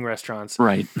main dining restaurants.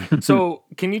 Right. So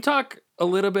can you talk a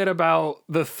little bit about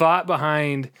the thought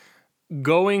behind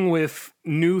going with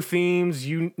new themes,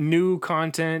 new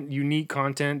content, unique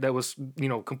content that was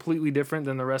completely different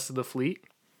than the rest of the fleet?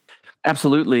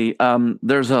 Absolutely.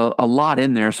 There's a lot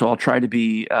in there, so I'll try to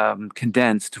be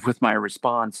condensed with my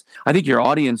response. I think your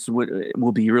audience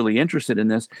will be really interested in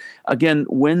this. Again,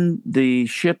 when the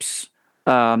ships,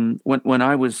 when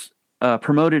I was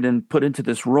promoted and put into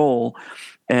this role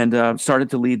and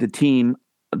started to lead the team,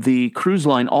 the cruise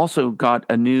line also got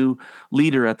a new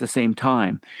leader at the same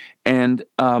time, and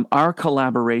our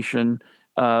collaboration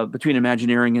between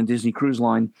Imagineering and Disney Cruise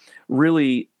Line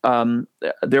really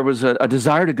there was a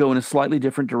desire to go in a slightly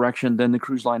different direction than the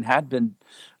cruise line had been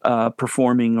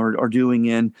performing or doing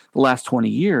in the last 20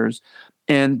 years.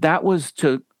 And that was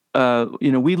to,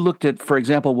 we looked at, for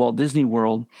example, Walt Disney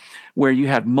World, where you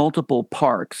had multiple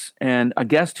parks, and a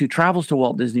guest who travels to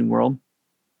Walt Disney World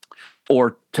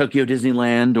or Tokyo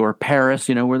Disneyland or Paris,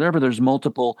 wherever there's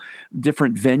multiple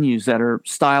different venues that are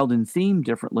styled and themed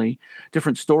differently,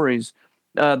 different stories,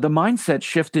 the mindset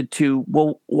shifted to,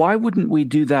 well, why wouldn't we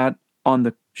do that on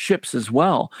the ships as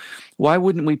well? Why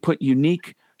wouldn't we put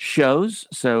unique shows,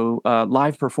 so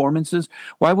live performances?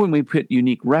 Why wouldn't we put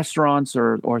unique restaurants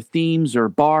or themes or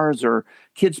bars or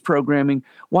kids programming?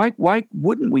 Why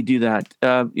wouldn't we do that?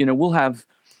 We'll have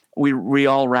we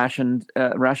all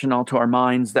rationale to our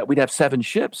minds that we'd have 7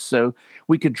 ships, so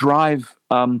we could drive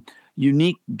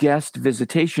unique guest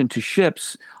visitation to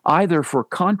ships, either for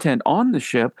content on the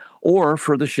ship or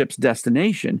for the ship's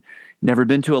destination. Never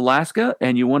been to Alaska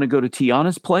and you want to go to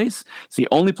Tiana's place? It's the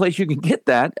only place you can get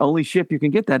that. Only ship you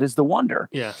can get that is the Wonder.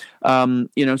 Yeah.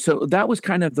 So that was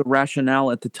kind of the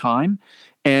rationale at the time,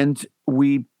 and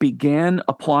we began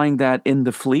applying that in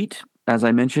the fleet, as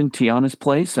I mentioned, Tiana's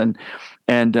place and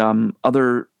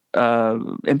other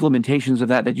implementations of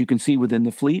that you can see within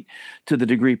the fleet to the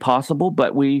degree possible.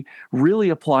 But we really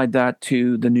applied that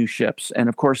to the new ships. And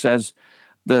of course, as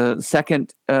the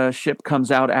second ship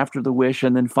comes out after the Wish,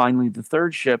 and then finally the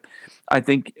third ship, I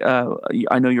think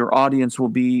I know your audience will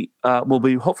be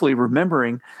hopefully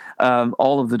remembering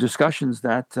all of the discussions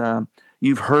that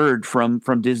you've heard from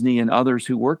Disney and others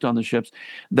who worked on the ships,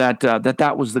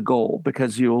 that was the goal,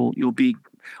 because you'll be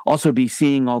also be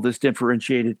seeing all this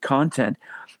differentiated content.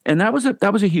 And that was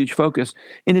a huge focus.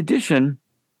 In addition,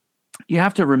 you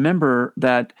have to remember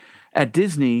that at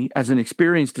Disney, as an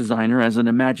experience designer, as an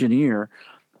Imagineer,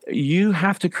 you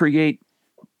have to create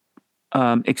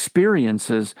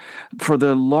experiences for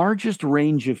the largest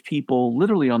range of people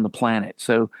literally on the planet.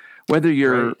 So whether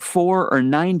you're Right. 4 or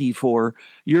 94,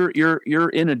 you're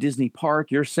in a Disney park,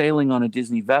 you're sailing on a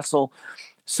Disney vessel.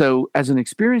 So as an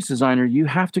experience designer, you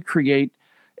have to create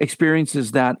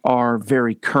experiences that are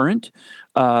very current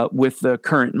with the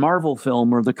current Marvel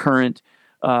film or the current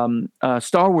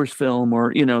Star Wars film,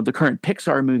 or the current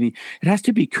Pixar movie. It has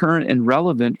to be current and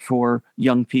relevant for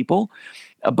young people,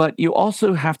 but you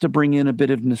also have to bring in a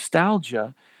bit of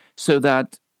nostalgia so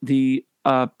that the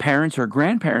parents or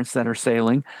grandparents that are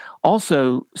sailing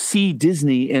also see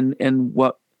Disney in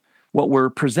what we're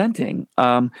presenting.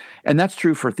 And that's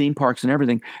true for theme parks and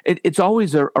everything. It's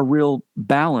always a real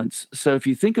balance. So if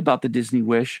you think about the Disney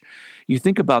Wish, you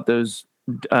think about those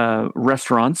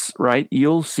restaurants, right?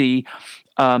 You'll see,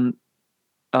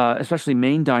 especially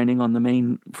main dining on the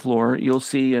main floor, you'll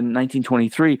see in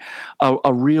 1923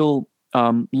 a real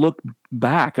look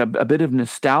back, a bit of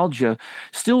nostalgia,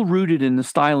 still rooted in the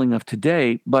styling of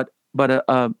today, but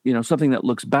something that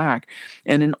looks back.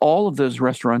 And in all of those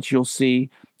restaurants, you'll see,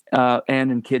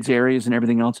 and in kids areas and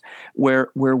everything else,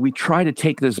 where we try to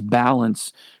take this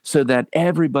balance so that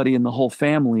everybody in the whole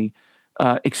family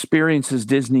experiences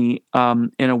Disney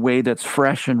in a way that's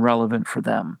fresh and relevant for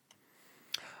them.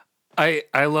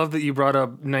 I love that you brought up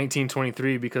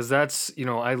 1923, because that's,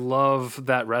 I love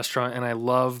that restaurant, and I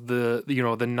love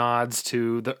the nods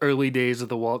to the early days of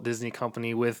the Walt Disney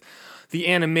Company with the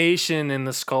animation and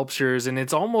the sculptures, and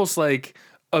it's almost like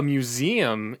a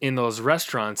museum in those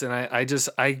restaurants. And I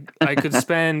could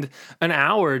spend an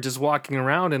hour just walking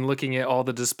around and looking at all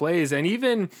the displays, and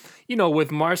even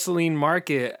with Marceline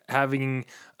Market having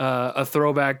a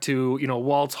throwback to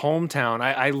Walt's hometown.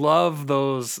 I love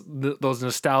those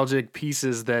nostalgic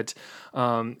pieces that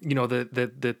that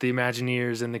the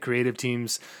Imagineers and the creative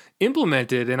teams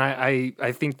implemented, and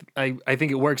I think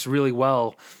it works really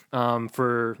well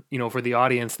for the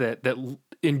audience that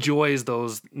enjoys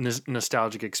those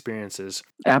nostalgic experiences.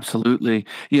 Absolutely.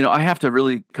 I have to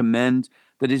really commend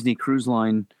the Disney Cruise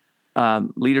Line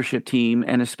leadership team,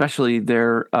 and especially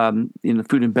their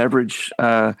food and beverage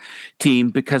team,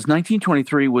 because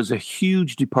 1923 was a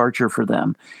huge departure for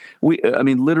them.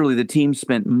 Literally, the team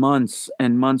spent months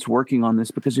and months working on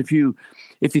this, because if you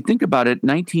think about it,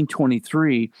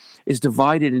 1923 is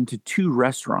divided into 2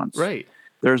 restaurants. Right.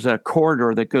 There's a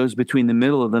corridor that goes between the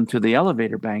middle of them to the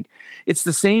elevator bank. It's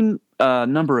the same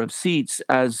number of seats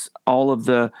as all of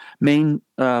the main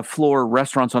floor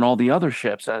restaurants on all the other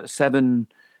ships.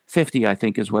 750, I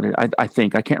think, is what I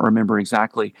think. I can't remember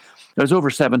exactly. There's over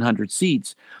 700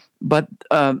 seats, but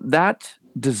that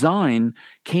design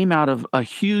came out of a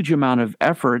huge amount of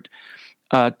effort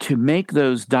to make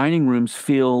those dining rooms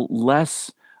feel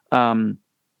less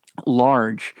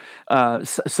large.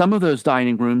 Some of those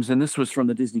dining rooms, and this was from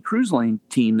the Disney Cruise Line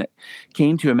team that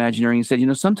came to Imagineering and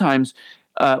said, sometimes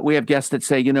we have guests that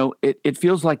say, it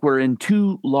feels like we're in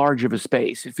too large of a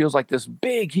space. It feels like this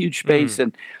big, huge space,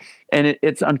 and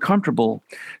it's uncomfortable.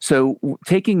 So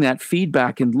taking that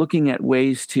feedback and looking at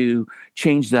ways to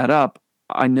change that up,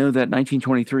 I know that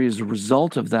 1923 is a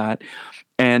result of that.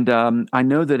 And I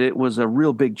know that it was a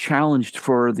real big challenge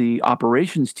for the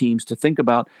operations teams to think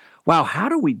about, wow, how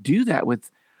do we do that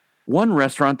with one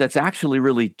restaurant that's actually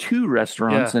really two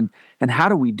restaurants? Yeah. And how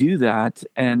do we do that?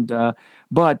 And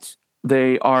but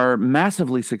they are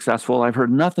massively successful. I've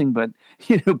heard nothing but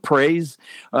praise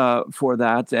for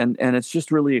that. And it's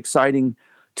just really exciting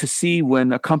to see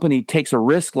when a company takes a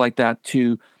risk like that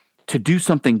to do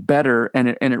something better, and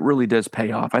it really does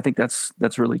pay off. I think that's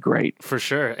really great. For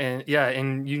sure. And yeah,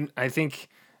 and I think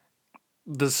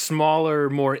the smaller,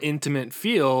 more intimate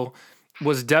feel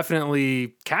was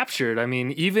definitely captured. I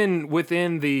mean, even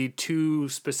within the two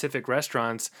specific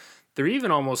restaurants, they're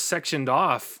even almost sectioned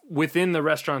off within the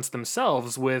restaurants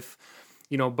themselves with,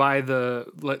 by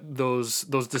those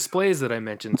displays that I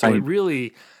mentioned. So it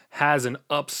really has an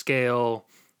upscale,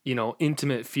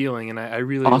 intimate feeling, and I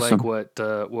really Awesome. like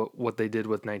what they did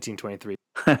with 1923.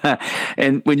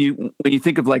 And when you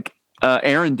think of like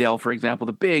Arendelle, for example,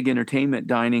 the big entertainment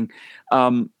dining,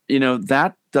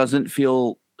 that doesn't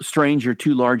feel strange or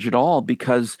too large at all,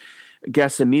 because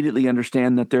guests immediately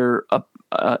understand that they're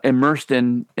immersed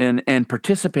in and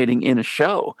participating in a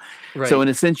show. Right. So in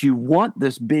a sense, you want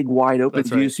this big, wide open That's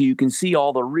view, right. so you can see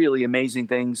all the really amazing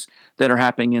things that are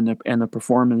happening in the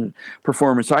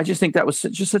performance. So I just think that was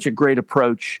just such a great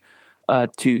approach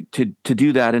to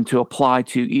do that and to apply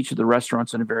to each of the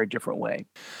restaurants in a very different way.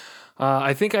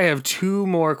 I think I have two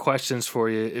more questions for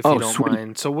you, if Oh, you don't sweet.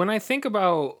 mind. So when I think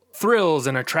about thrills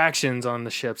and attractions on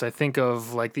the ships, I think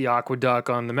of like the Aqueduct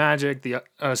on the Magic,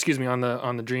 on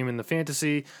the Dream and the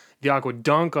Fantasy, the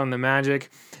Aquadunk on the Magic,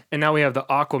 and now we have the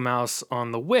Aquamouse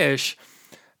on the Wish.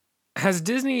 Has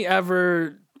Disney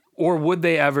ever, or would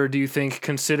they ever, do you think,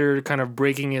 consider kind of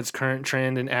breaking its current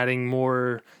trend and adding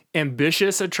more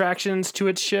ambitious attractions to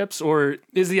its ships? Or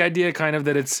is the idea kind of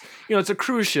that it's a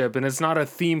cruise ship and it's not a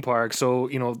theme park, so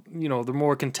they're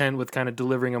more content with kind of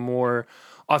delivering a more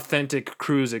authentic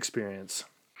cruise experience?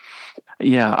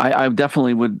 Yeah, I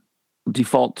definitely would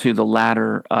default to the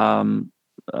latter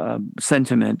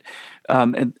sentiment.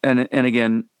 And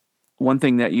again, one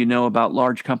thing that about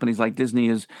large companies like Disney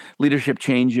is leadership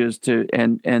changes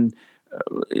and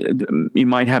you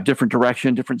might have different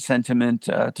direction, different sentiment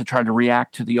to try to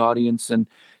react to the audience in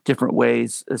different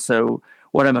ways. So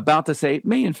what I'm about to say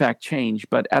may in fact change,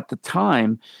 but at the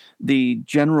time, the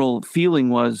general feeling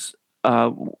was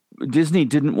Disney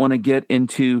didn't want to get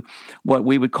into what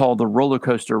we would call the roller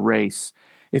coaster race.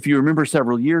 If you remember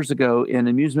several years ago in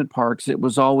amusement parks, it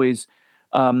was always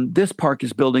this park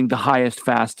is building the highest,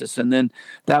 fastest. And then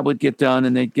that would get done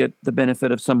and they'd get the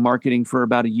benefit of some marketing for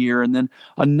about a year. And then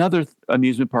another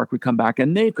amusement park would come back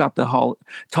and they've got the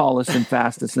tallest and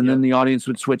fastest. And then the audience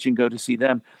would switch and go to see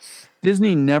them.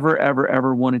 Disney never, ever,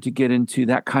 ever wanted to get into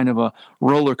that kind of a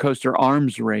roller coaster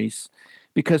arms race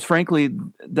because, frankly,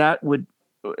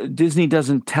 Disney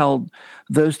doesn't tell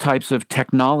those types of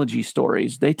technology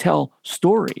stories. They tell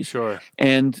stories. Sure.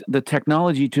 And the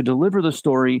technology to deliver the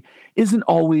story isn't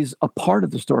always a part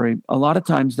of the story. A lot of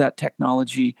times that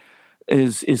technology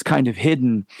is kind of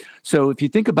hidden. So if you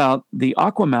think about the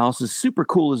Aquamouse, as super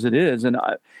cool as it is, and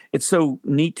it's so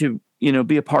neat to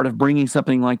be a part of bringing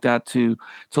something like that to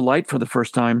light for the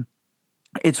first time,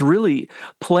 it's really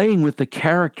playing with the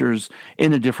characters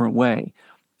in a different way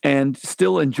and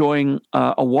still enjoying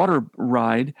a water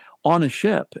ride on a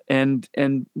ship. And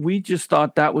we just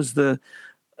thought that was the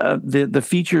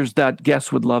features that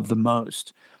guests would love the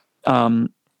most.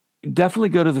 Definitely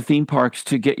go to the theme parks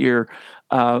to get your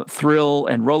thrill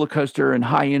and roller coaster and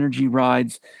high energy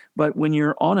rides. But when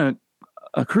you're on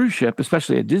a cruise ship,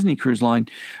 especially a Disney cruise line,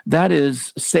 that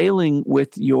is sailing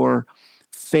with your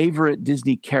favorite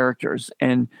Disney characters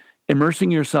and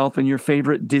immersing yourself in your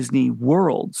favorite Disney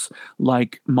worlds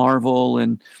like Marvel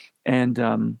and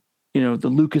the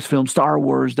Lucasfilm, Star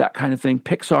Wars, that kind of thing,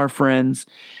 Pixar friends.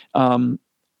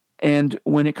 And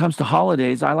when it comes to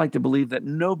holidays, I like to believe that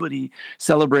nobody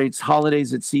celebrates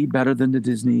holidays at sea better than the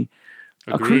Disney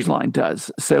cruise line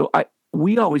does. So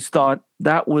we always thought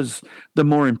that was the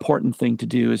more important thing to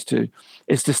do, is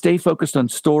to stay focused on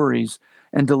stories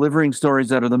and delivering stories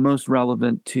that are the most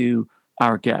relevant to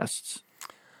our guests.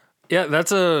 Yeah,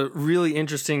 that's a really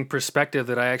interesting perspective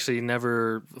that I actually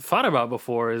never thought about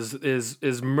before.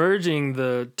 Is merging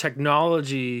the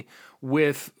technology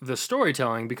with the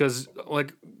storytelling, because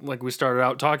like we started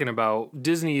out talking about,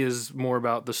 Disney is more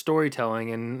about the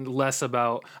storytelling and less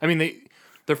about. I mean,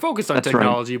 they're focused on That's right.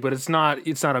 technology, but it's not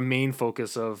a main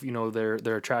focus of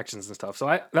their attractions and stuff.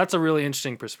 So that's a really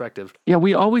interesting perspective. Yeah,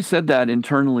 we always said that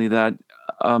internally. That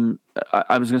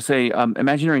I was going to say,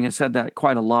 Imagineering has said that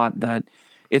quite a lot. That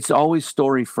it's always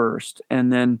story first,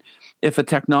 and then if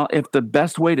the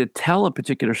best way to tell a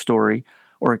particular story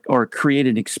or create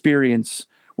an experience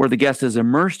where the guest is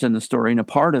immersed in the story and a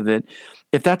part of it,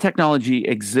 if that technology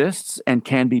exists and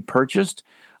can be purchased.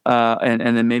 And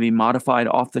then maybe modified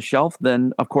off the shelf,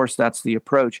 then of course that's the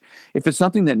approach. If it's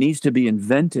something that needs to be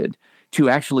invented to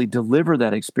actually deliver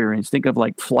that experience. Think of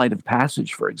like Flight of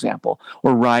Passage, for example,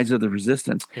 or Rise of the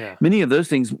Resistance. Yeah. Many of those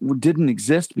things didn't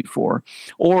exist before,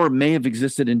 or may have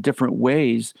existed in different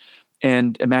ways,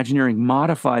 and Imagineering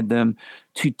modified them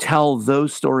to tell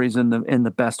those stories in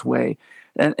the best way.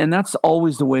 And that's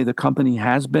always the way the company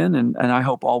has been, and I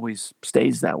hope always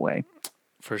stays that way.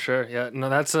 For sure. Yeah. No,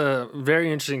 that's a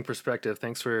very interesting perspective.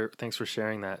 Thanks for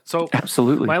sharing that. So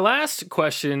Absolutely. my last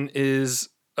question is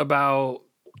about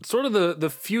sort of the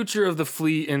future of the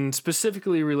fleet, and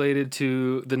specifically related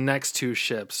to the next two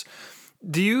ships.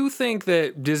 Do you think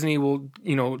that Disney will,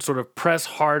 sort of press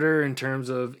harder in terms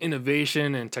of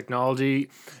innovation and technology?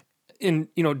 And,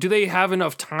 do they have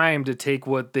enough time to take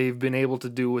what they've been able to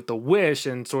do with the Wish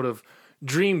and sort of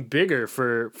dream bigger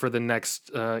for the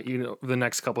next, the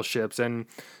next couple ships? And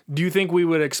do you think we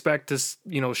would expect this,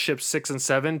 ships 6 and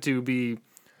 7 to be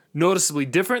noticeably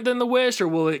different than the Wish, or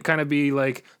will it kind of be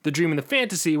like the Dream and the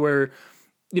Fantasy, where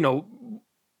you know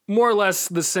more or less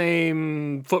the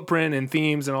same footprint and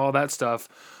themes and all that stuff,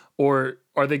 or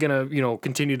are they gonna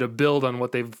continue to build on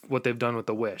what they've done with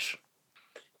the Wish?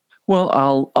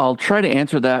 Well, I'll try to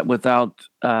answer that without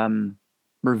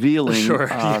revealing Sure.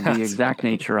 Yeah. the exact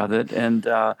nature of it. And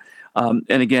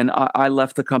again, I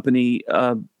left the company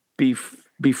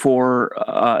before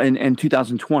in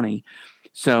 2020,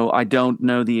 so I don't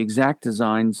know the exact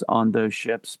designs on those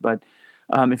ships. But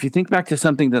if you think back to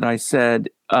something that I said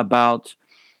about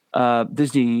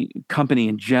Disney company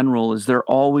in general, is they're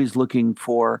always looking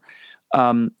for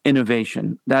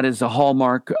innovation. That is a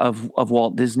hallmark of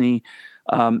Walt Disney.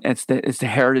 It's the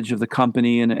heritage of the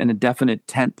company, and a definite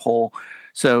tent pole.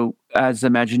 So as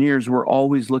Imagineers, we're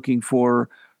always looking for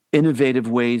innovative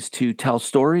ways to tell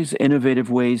stories, innovative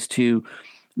ways to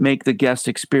make the guest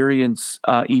experience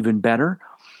even better.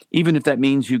 Even if that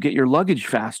means you get your luggage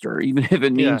faster, even if it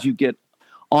Yeah. means you get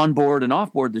on board and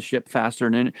off board the ship faster.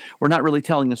 And we're not really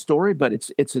telling a story, but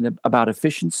about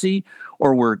efficiency,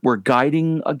 or we're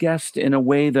guiding a guest in a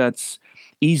way that's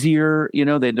easier.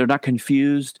 They're not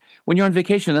confused. When you're on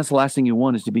vacation, that's the last thing you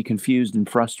want, is to be confused and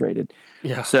frustrated.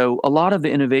 Yeah. So a lot of the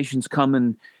innovations come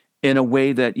in a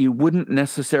way that you wouldn't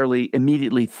necessarily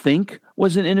immediately think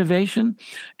was an innovation.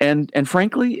 And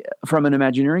frankly, from an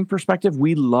Imagineering perspective,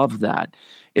 we love that.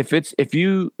 If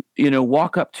you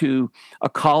walk up to a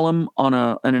column on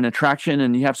an attraction,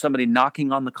 and you have somebody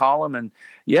knocking on the column, and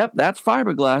yep, that's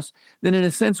fiberglass, then in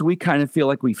a sense we kind of feel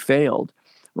like we failed,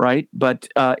 right? But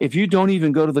if you don't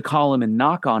even go to the column and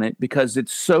knock on it because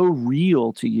it's so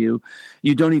real to you,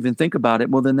 you don't even think about it,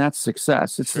 well, then that's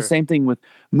success. It's the Sure. same thing with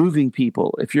moving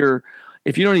people. If you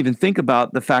don't even think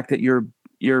about the fact that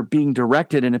you're being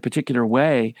directed in a particular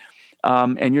way,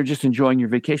 and you're just enjoying your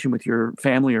vacation with your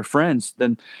family or friends,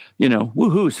 then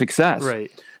woohoo, success.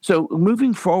 Right. So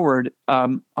moving forward,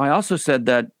 I also said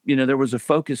that there was a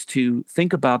focus to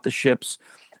think about the ships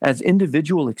as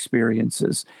individual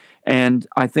experiences. And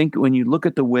I think when you look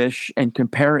at the Wish and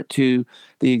compare it to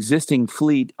the existing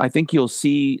fleet, I think you'll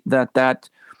see that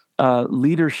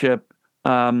leadership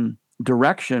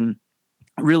direction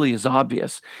really is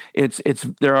obvious.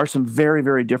 There are some very,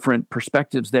 very different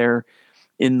perspectives there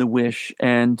in the Wish.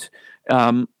 And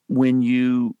when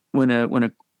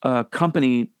a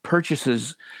company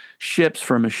purchases ships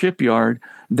from a shipyard,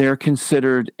 they're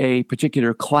considered a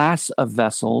particular class of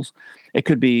vessels. It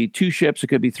could be 2 ships, it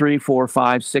could be 3, 4,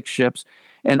 5, 6 ships,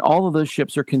 and all of those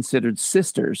ships are considered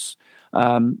sisters.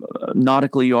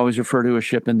 Nautically, you always refer to a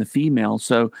ship in the female.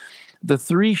 So the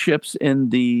 3 ships in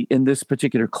this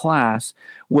particular class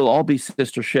will all be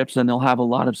sister ships, and they'll have a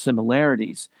lot of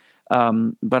similarities.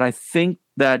 But I think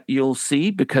that you'll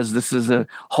see, because this is a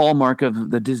hallmark of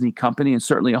the Disney company and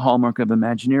certainly a hallmark of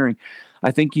Imagineering,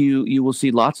 I think you will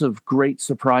see lots of great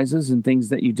surprises and things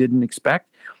that you didn't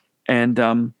expect.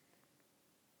 And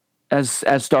as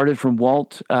started from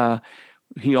Walt,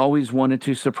 he always wanted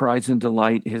to surprise and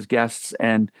delight his guests,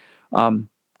 and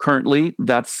currently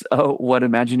that's what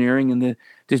Imagineering and the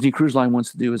Disney Cruise Line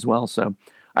wants to do as well. So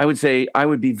I would say I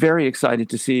would be very excited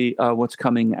to see what's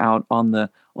coming out on the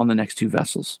next two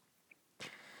vessels.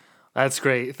 That's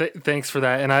great. Thanks for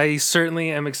that. And I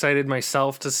certainly am excited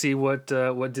myself to see what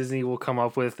Disney will come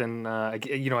up with. And I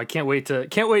can't wait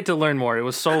to learn more. It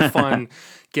was so fun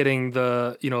getting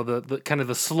the kind of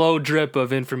the slow drip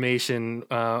of information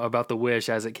about the Wish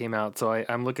as it came out. So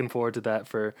I'm looking forward to that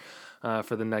for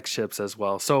the next ships as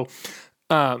well. So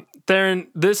Theron,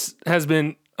 this has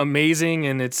been amazing,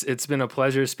 and it's been a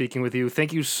pleasure speaking with you.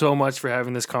 Thank you so much for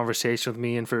having this conversation with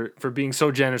me and for being so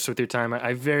generous with your time.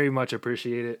 I very much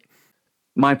appreciate it.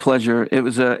 My pleasure.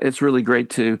 It's really great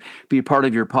to be a part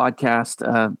of your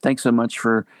podcast. Thanks so much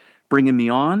for bringing me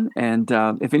on. And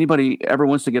if anybody ever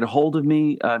wants to get a hold of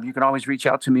me, you can always reach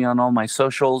out to me on all my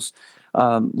socials,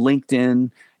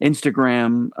 LinkedIn,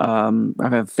 Instagram. I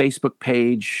have a Facebook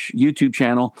page, YouTube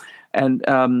channel. And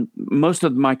most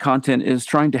of my content is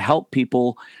trying to help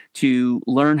people to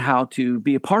learn how to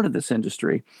be a part of this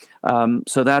industry.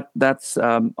 So that's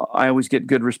I always get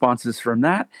good responses from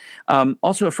that.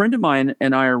 Also, a friend of mine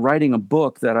and I are writing a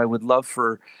book that I would love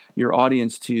for your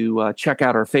audience to check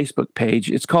out our Facebook page.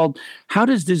 It's called "How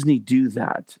Does Disney Do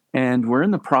That?" And we're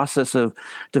in the process of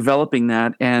developing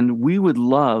that. And we would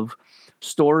love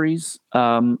stories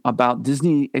about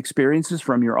Disney experiences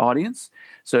from your audience.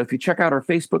 So if you check out our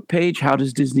Facebook page, How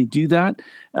Does Disney Do That?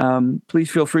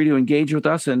 Please feel free to engage with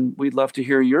us, and we'd love to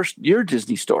hear your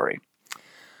Disney story.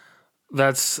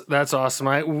 That's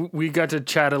awesome. We got to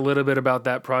chat a little bit about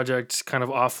that project kind of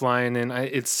offline, and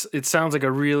it sounds like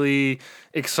a really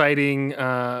exciting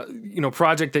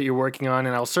project that you're working on,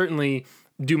 and I'll certainly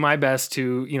do my best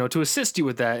to assist you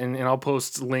with that, and I'll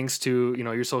post links to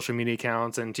your social media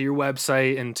accounts and to your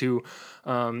website and to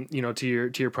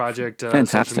to your project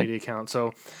social media account.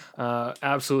 So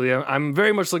absolutely, I'm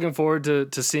very much looking forward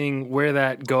to seeing where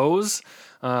that goes.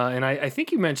 And I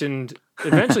think you mentioned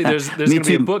eventually there's going to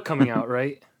be a book coming out,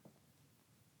 right?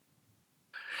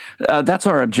 That's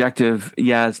our objective.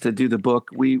 Yeah, is to do the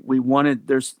book. We wanted.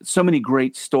 There's so many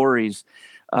great stories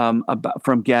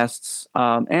from guests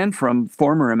and from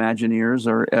former Imagineers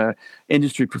or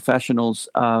industry professionals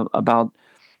about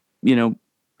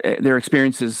their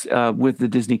experiences with the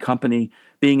Disney company,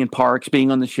 being in parks,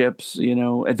 being on the ships,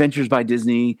 Adventures by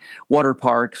Disney, water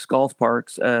parks, golf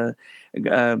parks. So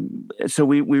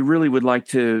we really would like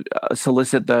to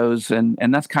solicit those,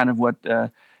 and that's kind of what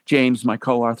James, my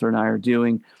co-author, and I are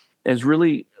doing, is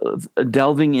really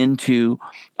delving into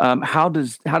how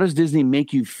does Disney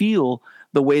make you feel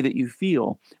the way that you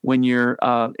feel when you're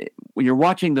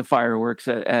watching the fireworks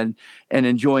and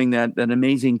enjoying that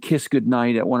amazing kiss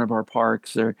goodnight at one of our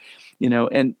parks, or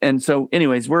and so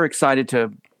anyways, we're excited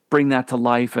to bring that to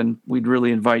life, and we'd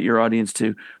really invite your audience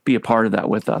to be a part of that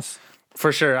with us.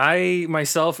 For sure. I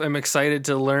myself am excited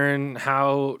to learn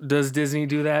how does Disney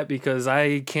do that, because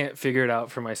I can't figure it out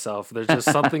for myself. There's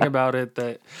just something about it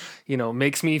that,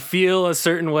 makes me feel a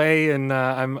certain way, and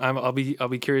I'll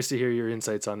be curious to hear your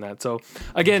insights on that. So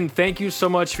again, thank you so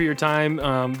much for your time.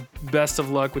 Best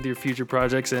of luck with your future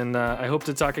projects, and I hope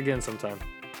to talk again sometime.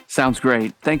 Sounds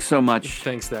great. Thanks so much.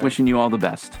 Thanks, Dad. Wishing you all the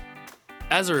best.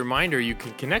 As a reminder, you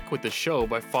can connect with the show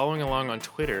by following along on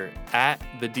Twitter at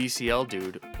the DCL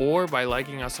Dude, or by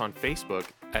liking us on Facebook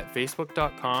at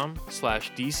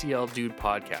facebook.com/DCL Dude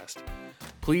Podcast.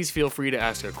 Please feel free to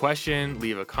ask a question,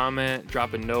 leave a comment,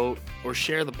 drop a note, or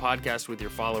share the podcast with your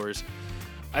followers.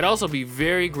 I'd also be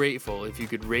very grateful if you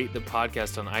could rate the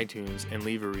podcast on iTunes and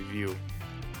leave a review.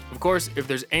 Of course, if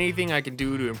there's anything I can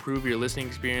do to improve your listening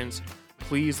experience,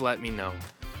 please let me know.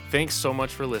 Thanks so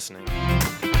much for listening.